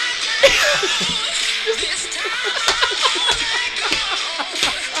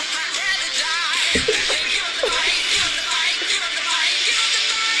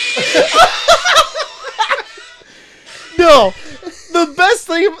 No, the best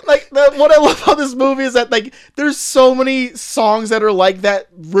thing, like, what I love about this movie is that, like, there's so many songs that are like that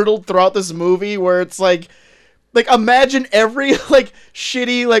riddled throughout this movie where it's like imagine every, like,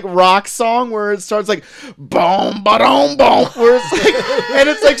 shitty, like, rock song where it starts like, boom, ba-dum, boom, where it's like, and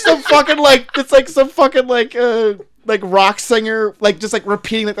it's like some fucking, like rock singer, like, just, like,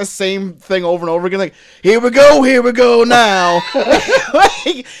 repeating, like, the same thing over and over again, like, here we go now.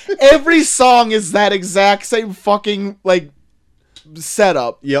 Like, every song is that exact same fucking, like,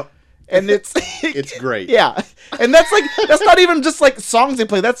 setup. Yep. and it's It's great. Yeah, and that's not even just like songs they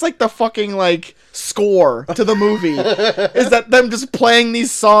play. That's like the fucking like score to the movie. Is that them just playing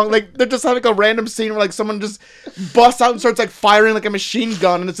these songs? Like they're just having a random scene where like someone just busts out and starts like firing like a machine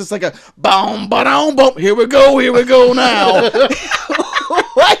gun, and it's just like a boom, boom, boom. Here we go now.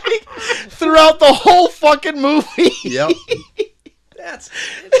 Like throughout the whole fucking movie. Yep. It's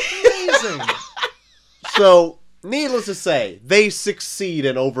amazing. So, needless to say, they succeed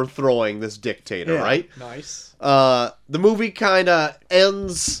in overthrowing this dictator, Yeah. right? Nice. The movie kind of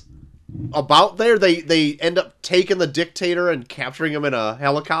ends about there. They end up taking the dictator and capturing him in a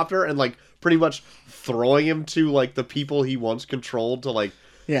helicopter and like pretty much throwing him to like the people he once controlled to like.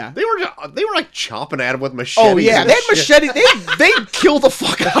 Yeah. They were like chopping at him with machetes. Oh yeah, and they had shit. machete. They killed the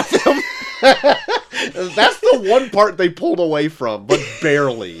fuck out of them. That's the one part they pulled away from, but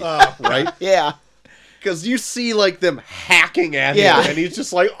barely, right? Yeah. Because you see like them hacking at Yeah. him, and he's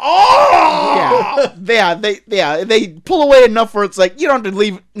just like, oh, They pull away enough where it's like you don't have to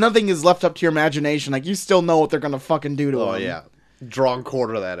leave. Nothing is left up to your imagination. Like you still know what they're gonna fucking do to him. Oh yeah, drawn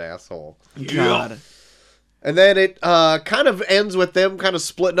quarter of that asshole. God. And then it kind of ends with them kind of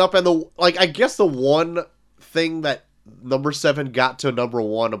splitting up, and I guess the one thing that number 7 got to number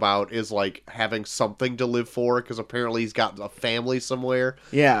 1 about is like having something to live for, because apparently he's got a family somewhere.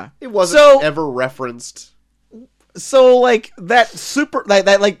 Yeah. It wasn't So- ever referenced. So like that super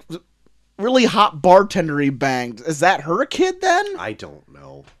that like really hot bartender he banged. Is that her kid then? I don't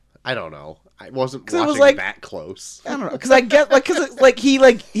know. I wasn't 'Cause it was watching like- that close. I don't know, because I get like he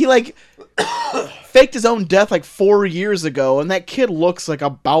faked his own death like 4 years ago, and that kid looks like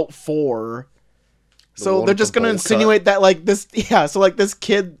about 4. So one they're with just the gonna bowl cut. insinuate that like this, yeah. So like this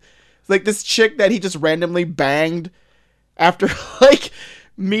kid, like this chick that he just randomly banged after like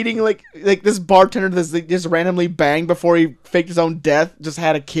meeting like this bartender that he just randomly banged before he faked his own death, just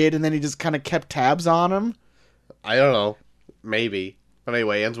had a kid, and then he just kind of kept tabs on him. I don't know. Maybe. But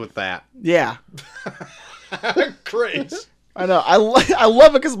anyway, ends with that. Yeah. Great. I know. I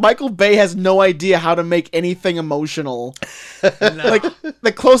love it because Michael Bay has no idea how to make anything emotional. Like,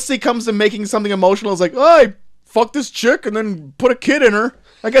 the closest he comes to making something emotional is like, oh, I fucked this chick and then put a kid in her.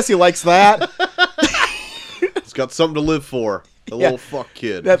 I guess he likes that. It's got something to live for. The Yeah. little fuck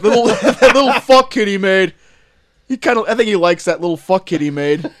kid. that little fuck kid he made. I think he likes that little fuck kid he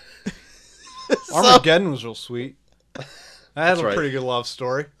made. Armageddon was real sweet. That had a right. pretty good love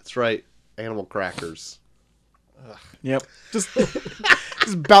story. That's right. Animal crackers. Yep. Just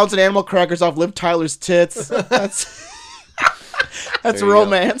bouncing animal crackers off Liv Tyler's tits. That's There you go.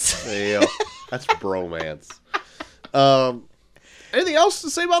 romance. There you go. That's bromance. Anything else to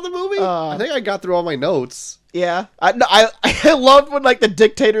say about the movie? I think I got through all my notes. Yeah, I loved when like the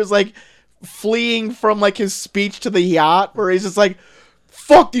dictator's like fleeing from like his speech to the yacht, where he's just like,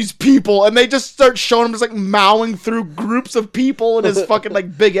 "Fuck these people," and they just start showing him just like mowing through groups of people in his fucking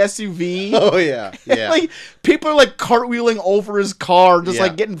like big SUV. Oh yeah, yeah. Like people are like cartwheeling over his car, just Yeah.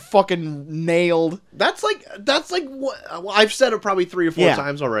 like getting fucking nailed. That's like what well, I've said it probably 3 or 4 Yeah.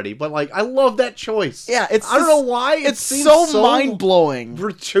 times already, but like I love that choice. Yeah, it's I don't know why it It's seems so mind blowing.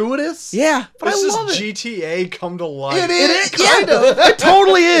 gratuitous. Yeah, but This I is love it. GTA come to life. It is Kind of. It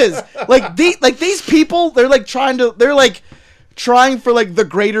totally is. Like these people, they're like trying for like the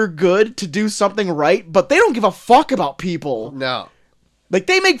greater good to do something right, but they don't give a fuck about people. No. Like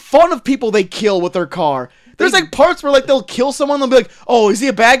they make fun of people they kill with their car. There's like parts where like they'll kill someone, they'll be like, "Oh, is he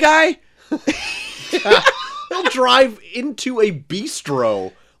a bad guy?" They'll drive into a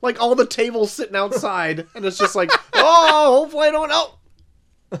bistro, like all the tables sitting outside, and it's just like, oh, hopefully I don't know.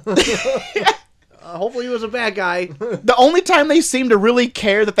 Hopefully he was a bad guy. The only time they seem to really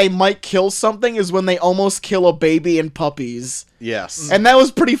care that they might kill something is when they almost kill a baby and puppies. Yes. And that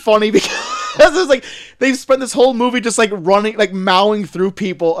was pretty funny because it's like they've spent this whole movie just like running, like mowing through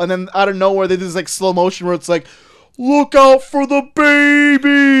people, and then out of nowhere they do this like slow motion where it's like, "Look out for the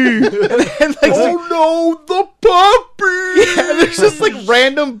baby!" and like, Oh no, the puppy! yeah, there's just like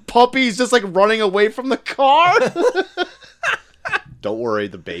random puppies just like running away from the car. Don't worry,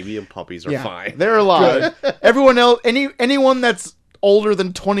 the baby and puppies are fine. They're alive. Everyone else, anyone that's older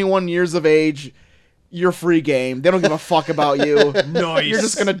than 21 years of age, you're free game. They don't give a fuck about you. Nice. You're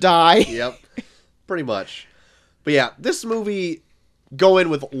just gonna die. Yep. Pretty much. But yeah, this movie, go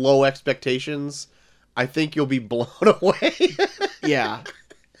in with low expectations. I think you'll be blown away. Yeah.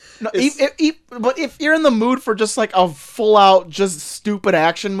 No, but if you're in the mood for just like a full out, just stupid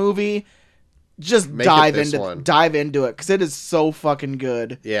action movie, just Make it dive this into one. it because it is so fucking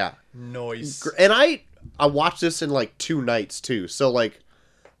good. Yeah. Noise. And I watched this in like 2 nights too. So like,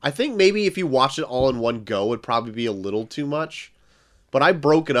 I think maybe if you watch it all in one go, it'd probably be a little too much. But I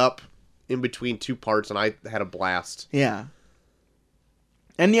broke it up in between two parts, and I had a blast. Yeah.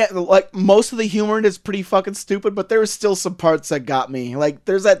 And yet, like, most of the humor is pretty fucking stupid, but there were still some parts that got me. Like,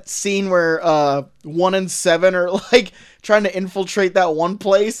 there's that scene where 1 and 7 are, like, trying to infiltrate that one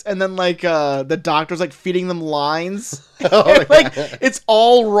place, and then, like, the doctor's, like, feeding them lines. And, like, it's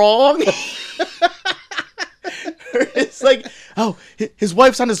all wrong. It's like, oh, his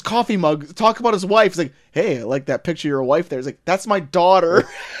wife's on his coffee mug. Talk about his wife. It's like, hey, I like that picture of your wife there. It's like, that's my daughter.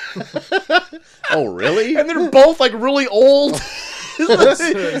 Oh, really? And they're both, like, really old.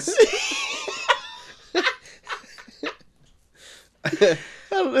 It's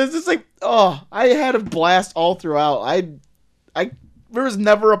just like, oh, I had a blast all throughout. There was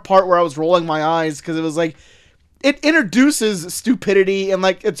never a part where I was rolling my eyes because it was like, it introduces stupidity in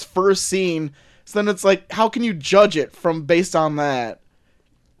like its first scene. So then it's like, how can you judge it from based on that?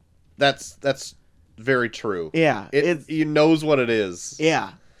 That's very true. Yeah, It knows what it is.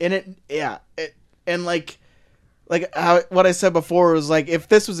 Yeah, and what I said before was like, if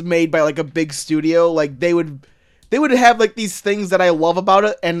this was made by like a big studio, like they would have like these things that I love about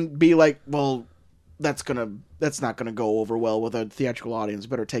it and be like, well, that's not gonna go over well with a theatrical audience.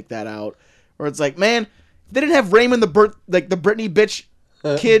 Better take that out. Or it's like, man, if they didn't have Raymond the Britney bitch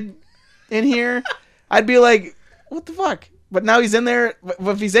kid in here, I'd be like, what the fuck? But now he's in there.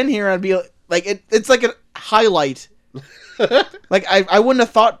 If he's in here, I'd be like, it's like a highlight. Like, I wouldn't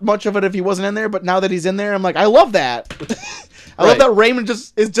have thought much of it if he wasn't in there, but now that he's in there, I'm like, I love that. I love that Raymond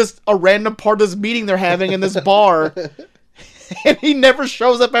is just a random part of this meeting they're having in this bar, and he never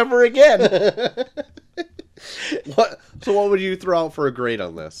shows up ever again. So what would you throw out for a grade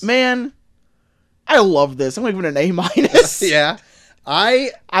on this? Man, I love this. I'm giving it an A-. Yeah.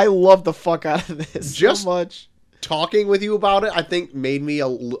 I love the fuck out of this just so much. Talking with you about it, I think made me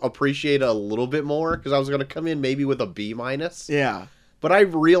appreciate it a little bit more, because I was going to come in maybe with a B-. Yeah. But I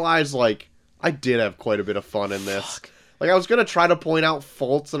realized, like, I did have quite a bit of fun in this. Fuck. Like, I was going to try to point out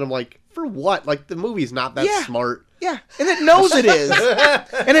faults, and I'm like, for what? Like, the movie's not that smart. Yeah, and it knows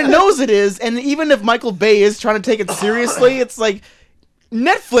it is. And even if Michael Bay is trying to take it seriously, it's like,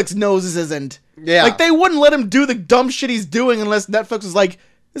 Netflix knows this isn't. Yeah. Like, they wouldn't let him do the dumb shit he's doing unless Netflix was like,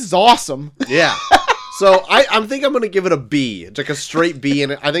 this is awesome. Yeah. So I think I'm gonna give it a B. It's like a straight B,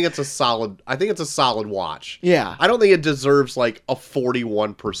 and I think it's a solid watch. Yeah. I don't think it deserves like a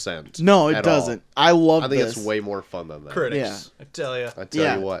 41%. No, it doesn't. I love this. I think it's way more fun than that. Critics, Yeah. I tell you. I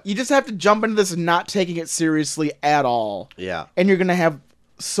tell you what. You just have to jump into this not taking it seriously at all. Yeah. And you're gonna have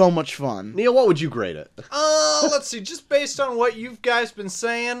so much fun. Neil, what would you grade it? Let's see. Just based on what you guys been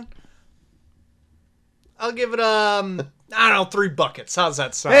saying, I'll give it I don't know, 3 buckets. How's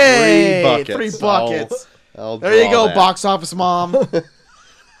that sound? Hey, 3 buckets. 3 buckets. I'll There you draw go, that. box office mom.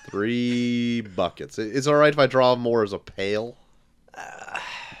 3 buckets. Is it all right if I draw more as a pail?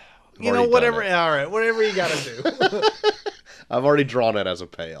 You know, whatever. All right, whatever you gotta do. I've already drawn it as a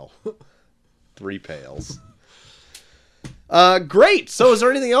pail. 3 pails. Great. So, is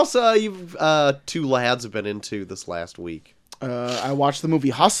there anything else you've two lads have been into this last week? I watched the movie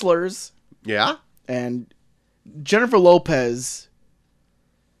Hustlers, Yeah. and Jennifer Lopez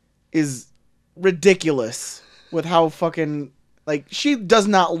is ridiculous with how fucking, like, she does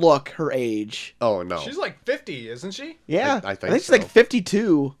not look her age. Oh no. She's like 50, isn't she? Yeah, I think she's so. like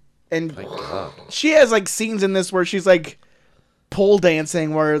 52, and Thank God. she has like scenes in this where she's like pole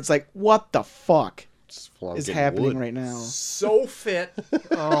dancing, where it's like, what the fuck Just is flunking happening wood. right now? So fit.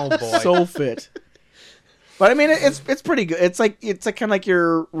 Oh boy. So fit. But I mean, it's pretty good. It's like kind of like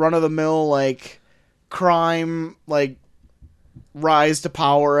your run of the mill like crime, like rise to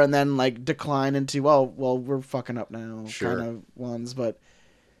power and then like decline into well we're fucking up now Sure. kind of ones. But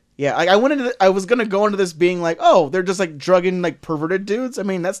yeah, I was gonna go into this being like, oh, they're just like drugging like perverted dudes. I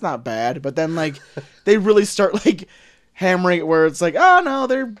mean, that's not bad. But then like they really start like hammering it where it's like, oh no,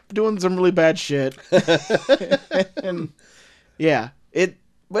 they're doing some really bad shit. And yeah,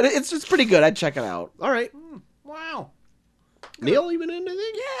 it's pretty good. I'd check it out. All right. Wow. Neil, you been into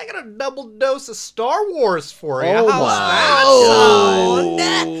anything? Yeah, I got a double dose of Star Wars for you. Oh How's my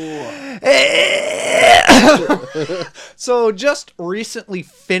that? So just recently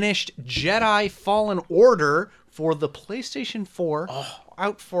finished Jedi Fallen Order for the PlayStation 4,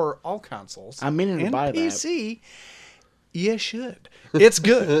 out for all consoles. I'm meaning to and buy that. PC. You should. It's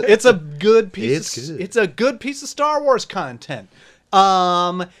good. It's a good piece. It's good. It's a good piece of Star Wars content.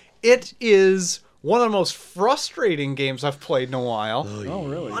 It is one of the most frustrating games I've played in a while. Oh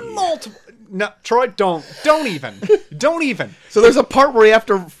really? On multiple. No, Troy, don't even. So there's a part where you have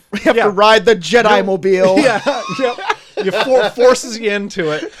to ride the Jedi mobile. Yeah, yep. Forces you into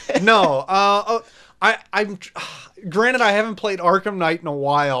it. No, I'm granted, I haven't played Arkham Knight in a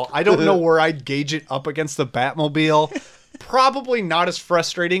while. I don't know where I'd gauge it up against the Batmobile. Probably not as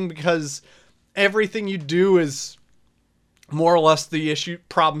frustrating because everything you do is more or less the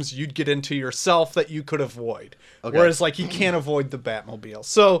problems you'd get into yourself that you could avoid. Okay. Whereas, like, you can't avoid the Batmobile.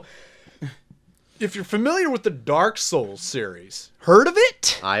 So, if you're familiar with the Dark Souls series, heard of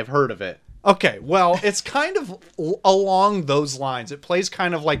it? I've heard of it. Okay, well, it's kind of along those lines. It plays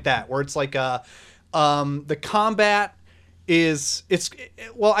kind of like that, where it's like the combat is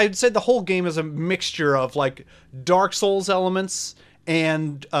well, I'd say the whole game is a mixture of like Dark Souls elements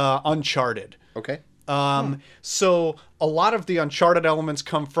and Uncharted. Okay. So a lot of the Uncharted elements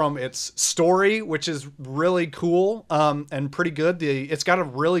come from its story, which is really cool and pretty good. It's got a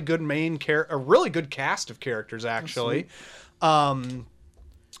really good a really good cast of characters actually.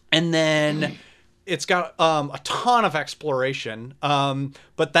 And then it's got a ton of exploration,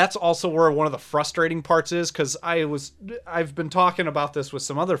 but that's also where one of the frustrating parts is, because I've been talking about this with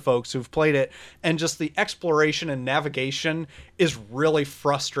some other folks who've played it, and just the exploration and navigation is really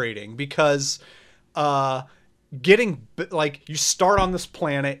frustrating because you start on this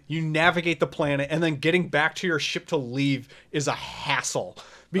planet, you navigate the planet, and then getting back to your ship to leave is a hassle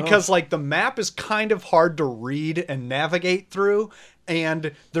because like the map is kind of hard to read and navigate through.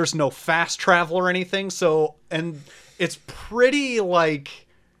 And there's no fast travel or anything. So, and it's pretty like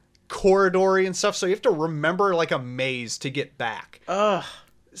corridory and stuff. So you have to remember like a maze to get back.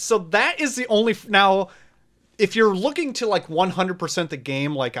 So that is the only, now, if you're looking to like 100% the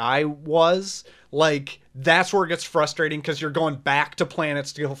game, like I was, like that's where it gets frustrating because you're going back to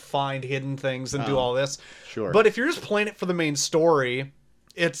planets to go find hidden things and do all this. Sure. But if you're just playing it for the main story,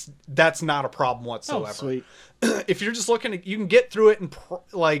 that's not a problem whatsoever. Oh, sweet. If you're just looking at, you can get through it in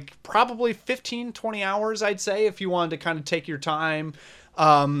probably 15, 20 hours, I'd say, if you wanted to kind of take your time.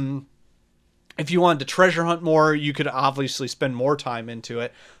 If you wanted to treasure hunt more, you could obviously spend more time into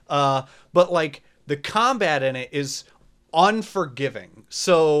it. But like the combat in it is unforgiving.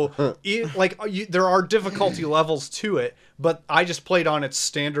 So there are difficulty levels to it, but I just played on its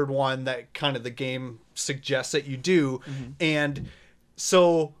standard one that kind of the game suggests that you do. Mm-hmm. And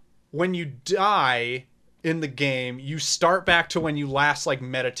so when you die in the game, you start back to when you last like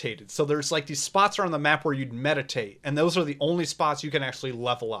meditated. So there's like these spots around the map where you'd meditate, and those are the only spots you can actually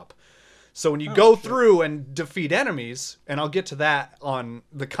level up. So when you go through and defeat enemies, and I'll get to that on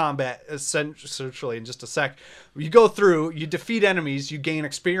the combat essentially in just a sec. You go through, you defeat enemies, you gain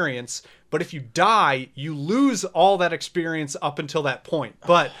experience, but if you die, you lose all that experience up until that point.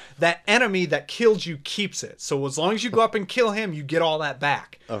 But that enemy that killed you keeps it. So as long as you go up and kill him, you get all that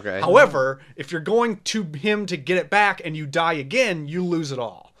back. Okay. However, if you're going to him to get it back and you die again, you lose it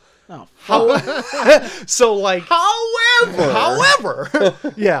all. So like, however,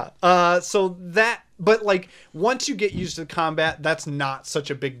 yeah. So that, but like, once you get used to the combat, that's not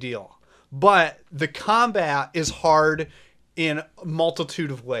such a big deal. But the combat is hard in a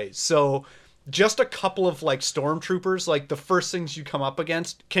multitude of ways. So just a couple of like stormtroopers, like the first things you come up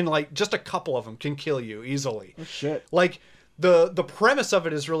against can like, just a couple of them can kill you easily. Oh shit. Like the premise of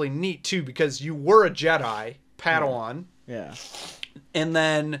it is really neat too, because you were a Jedi Padawan. Yeah. And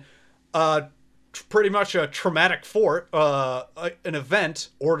then, pretty much a traumatic an event,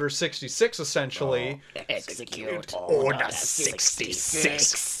 Order 66, essentially. Execute Order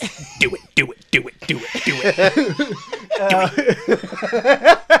 66. Do it.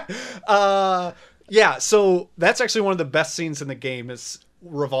 Yeah, so that's actually one of the best scenes in the game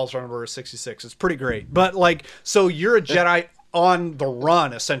revolves around Order 66. It's pretty great. But, like, so you're a Jedi on the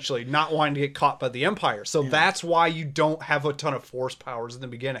run, essentially, not wanting to get caught by the Empire. So that's why you don't have a ton of force powers in the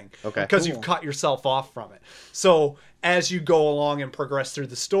beginning. Okay. Because you've cut yourself off from it. So as you go along and progress through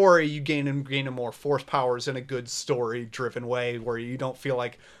the story, you gain more force powers in a good story-driven way where you don't feel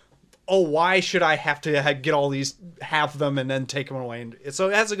like, oh, why should I have to get all these, have them, and then take them away? And so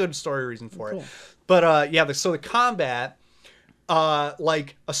it has a good story reason for it. But, so the combat,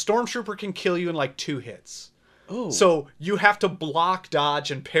 like, a stormtrooper can kill you in, like, 2 hits. Ooh. So you have to block,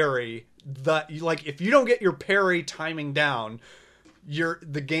 dodge, and parry. Like, if you don't get your parry timing down,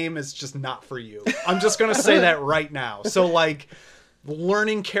 the game is just not for you. I'm just gonna say that right now. So like,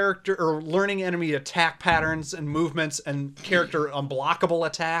 learning enemy attack patterns and movements and character unblockable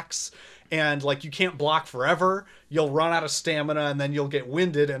attacks, and like you can't block forever. You'll run out of stamina and then you'll get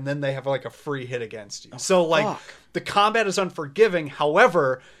winded, and then they have like a free hit against you. So like, the combat is unforgiving.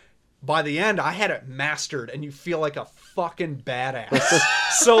 However, by the end, I had it mastered, and you feel like a fucking badass.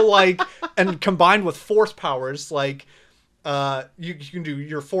 So, like, and combined with force powers, like, you can do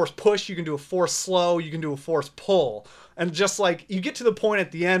your force push, you can do a force slow, you can do a force pull. And just like you get to the point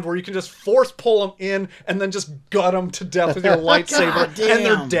at the end where you can just force pull them in and then just gut them to death with your lightsaber and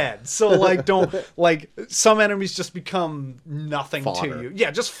they're dead. So like don't like some enemies just become nothing Fodder. to you.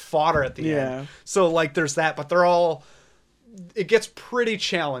 Yeah, just fodder at the end. So like there's that, but it gets pretty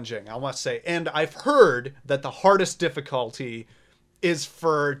challenging, I must say. And I've heard that the hardest difficulty is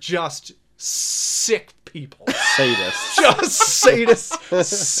for just sick people. Sadists. Just sadists,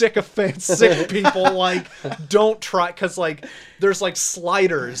 sycophants, sick people. Like, don't try, because like there's like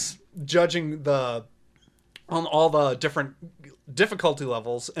sliders judging on all the different difficulty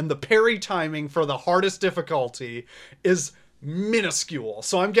levels, and the parry timing for the hardest difficulty is minuscule.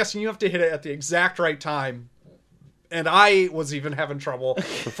 So I'm guessing you have to hit it at the exact right time. And I was even having trouble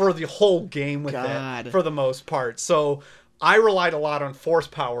for the whole game with it for the most part. So I relied a lot on force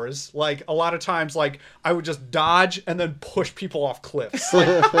powers. Like a lot of times, like I would just dodge and then push people off cliffs. Like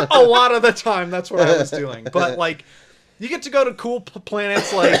a lot of the time, that's what I was doing. But like, you get to go to cool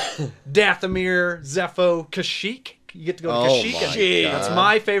planets like Dathomir, Zepho, Kashyyyk. You get to go to Kashyyyk. That's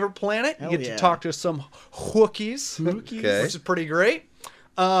my favorite planet. You get to talk to some Wookiees, which is pretty great.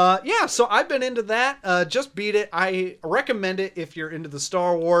 So I've been into that. Just beat it. I recommend it if you're into the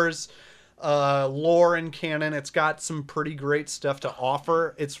Star Wars lore and canon. It's got some pretty great stuff to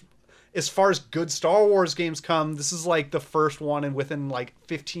offer. It's as far as good Star Wars games come, this is like the first one and within like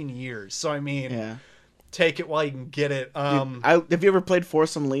 15 years. So I mean, take it while you can get it. Have you ever played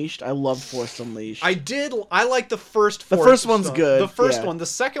Force Unleashed? I love Force Unleashed. I did. I like the first. The first one's good. The first one. The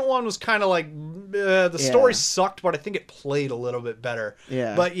second one was kind of like the story sucked, but I think it played a little bit better.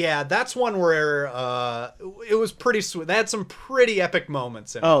 Yeah. But yeah, that's one where it was pretty sweet. They had some pretty epic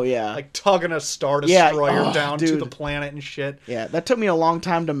moments in it. Oh yeah. Like tugging a Star Destroyer down to the planet and shit. Yeah, that took me a long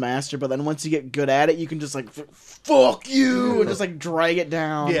time to master, but then once you get good at it, you can just like fuck you and just like drag it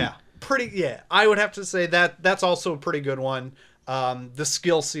down. Yeah. I would have to say that's also a pretty good one. The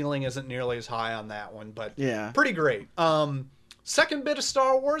skill ceiling isn't nearly as high on that one, but pretty great. Second bit of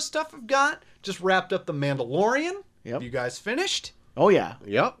Star Wars stuff I've got, just wrapped up The Mandalorian. Yep. You guys finished? Oh yeah.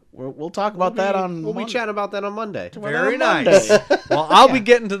 Yep. We'll talk about that on We'll be chatting about that on Monday. Very nice. Well, I'll be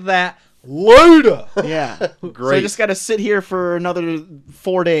getting to that later. Yeah. Great. So I just got to sit here for another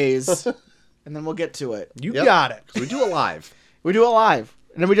 4 days and then we'll get to it. You got it. We do it live. We do it live.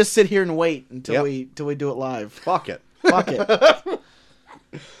 And then we just sit here and wait until we do it live. Fuck it. Fuck it.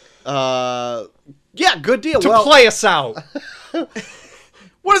 Yeah, good deal. To play us out.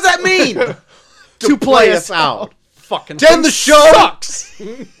 What does that mean? To play us out. Fucking Then the show sucks.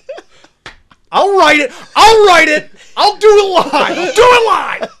 I'll write it. I'll do it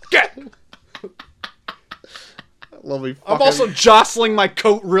live. Get. I'm also jostling my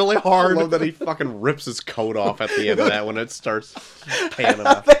coat really hard. I love that he fucking rips his coat off at the end of that when it starts panning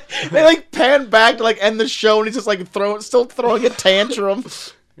up. They like pan back to like end the show and he's just like still throwing a tantrum.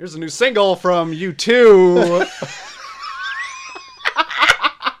 Here's a new single from U2.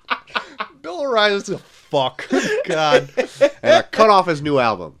 Bill O'Reilly's a fuck. God. And I cut off his new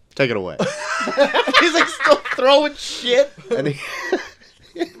album. Take it away. He's like still throwing shit. And he...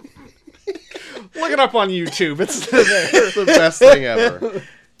 Look it up on YouTube. It's the best thing ever.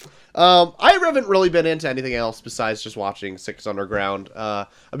 I haven't really been into anything else besides just watching Six Underground. I've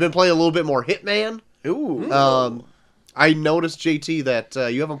been playing a little bit more Hitman. Ooh. I noticed, JT, that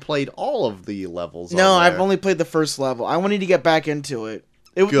you haven't played all of the levels. No, on there. I've only played the first level. I wanted to get back into it.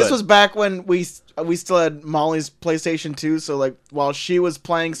 This was back when we still had Molly's PlayStation 2, so like while she was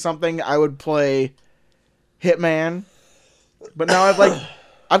playing something, I would play Hitman. But now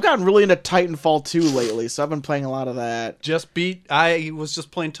I've gotten really into Titanfall 2 lately, so I've been playing a lot of that. I was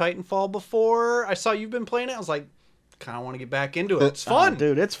just playing Titanfall before. I saw you've been playing it. I was like, kind of want to get back into it. It's fun.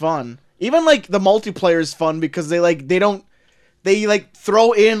 Dude, it's fun. Even like the multiplayer is fun because they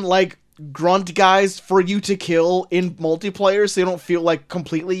throw in like grunt guys for you to kill in multiplayer so you don't feel like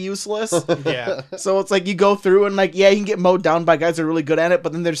completely useless. Yeah. So it's like you go through and like, yeah, you can get mowed down by guys that are really good at it,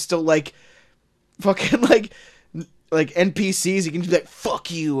 but then there's still like fucking like NPCs you can just be like, fuck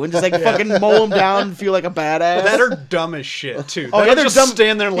you, and just like fucking mow them down and feel like a badass. That are dumb as shit too. Oh, yeah, they're just dumb.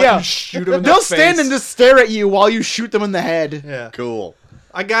 stand there and let you shoot them in the They'll face. stand and just stare at you while you shoot them in the head. Yeah. Cool.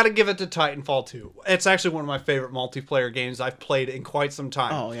 I gotta give it to Titanfall 2. It's actually one of my favorite multiplayer games I've played in quite some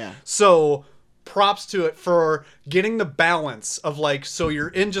time. Oh, yeah. So, props to it for getting the balance of, like, so you're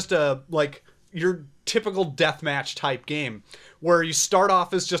in just a, like, your typical deathmatch type game where you start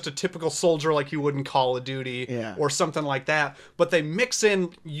off as just a typical soldier like you would in Call of Duty or something like that, but they mix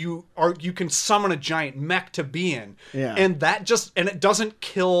in you can summon a giant mech to be in. Yeah. And it doesn't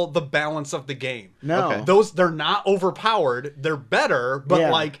kill the balance of the game. No. Okay. They're not overpowered. They're better,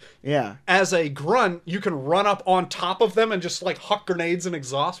 but as a grunt, you can run up on top of them and just like huck grenades and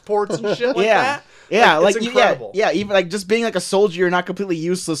exhaust ports and shit like that. Yeah, it's incredible. Even like just being like a soldier, you're not completely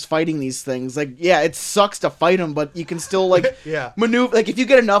useless fighting these things. Like, yeah, it sucks to fight them, but you can still like maneuver. Like, if you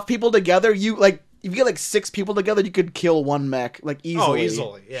get enough people together, if you get like 6 people together, you could kill one mech like easily. Oh,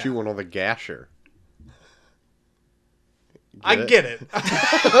 easily. Yeah. Shoot one on the gasher. I get it.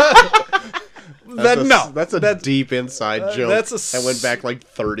 That's a deep inside joke. That went back like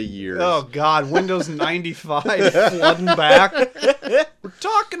 30 years. Oh God, Windows 95 flooding back. We're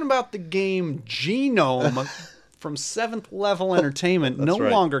talking about the game Genome from 7th Level Entertainment,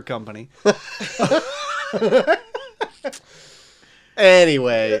 longer company.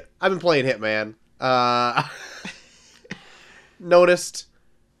 Anyway, I've been playing Hitman. Noticed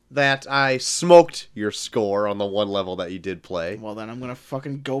that I smoked your score on the one level that you did play. Well, then I'm gonna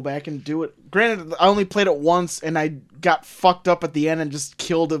fucking go back and do it. Granted, I only played it once, and I got fucked up at the end and just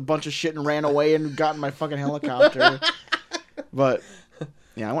killed a bunch of shit and ran away and got in my fucking helicopter. But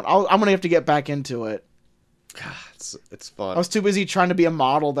yeah, I'm gonna have to get back into it. God, it's fun. I was too busy trying to be a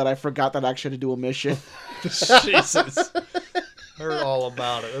model that I forgot that I actually had to do a mission. Jesus. Heard all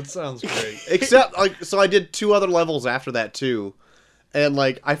about it. That sounds great. Except, so I did 2 other levels after that, too. And,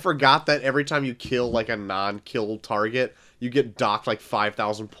 I forgot that every time you kill, a non-kill target, you get docked,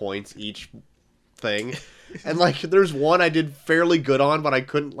 5,000 points each thing. And, there's one I did fairly good on, but I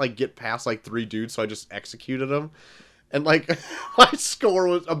couldn't, get past, 3 dudes, so I just executed them. And, my score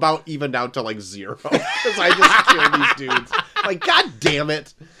was about evened out to, 0. Because I just killed these dudes. God damn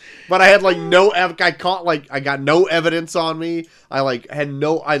it. But I had, I got no evidence on me. I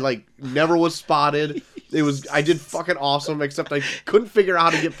never was spotted. I did fucking awesome, except I couldn't figure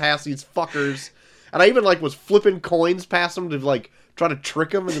out how to get past these fuckers. And I even, was flipping coins past them to, try to trick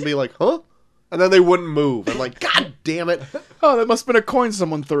them and to be like, huh? And then they wouldn't move. I'm like, God damn it. Oh, that must have been a coin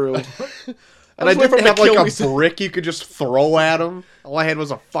someone threw. And I didn't have, a brick you could just throw at them. All I had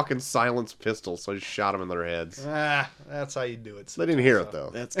was a fucking silenced pistol, so I just shot them in their heads. That's how you do it. They didn't hear it, though.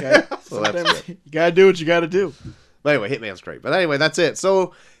 That's good. So that's good. You gotta do what you gotta do. But anyway, Hitman's great. But anyway, that's it.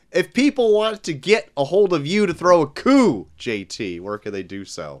 So, if people want to get a hold of you to throw a coup, JT, where can they do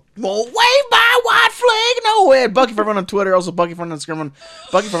so? Well, wave my white flag nowhere. Bucky for everyone on Twitter. Also, Bucky for everyone on Instagram.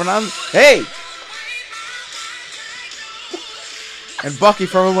 Bucky for everyone on... Hey! And Bucky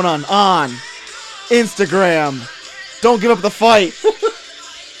for everyone on Instagram. Don't give up the fight.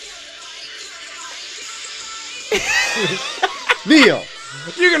 Neil.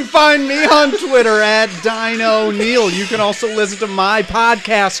 You can find me on Twitter at Dino Neil. You can also listen to my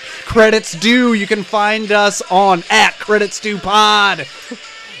podcast, Credits Due. You can find us on at Credits Due Pod.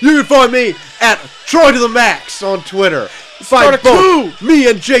 You can find me at Troy to the Max on Twitter. Start Find both me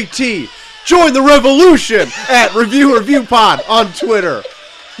and JT. Join the revolution at Review Pod on Twitter.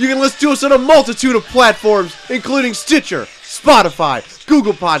 You can listen to us on a multitude of platforms, including Stitcher, Spotify,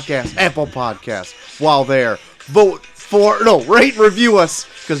 Google Podcasts, Apple Podcasts. While there, rate and review us,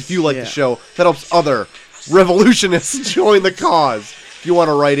 because if you like the show, that helps other revolutionists join the cause. If you want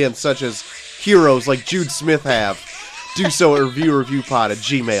to write in, such as heroes like Jude Smith have, do so at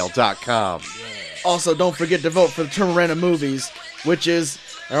reviewreviewpod@gmail.com. Also, don't forget to vote for the Term of Random Movies, which is...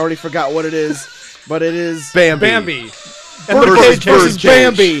 I already forgot what it is, but it is... Bambi. And versus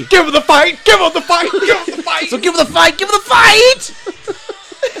Bambi. Give him the fight! Give him the fight! Give him the fight! So give him the fight! Give him the fight!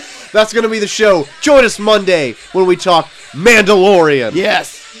 That's going to be the show. Join us Monday when we talk Mandalorian.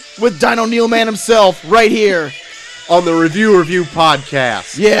 Yes. With Dino Neil Man himself, right here. On the Review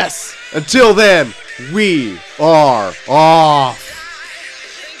Podcast. Yes. Until then, we are off.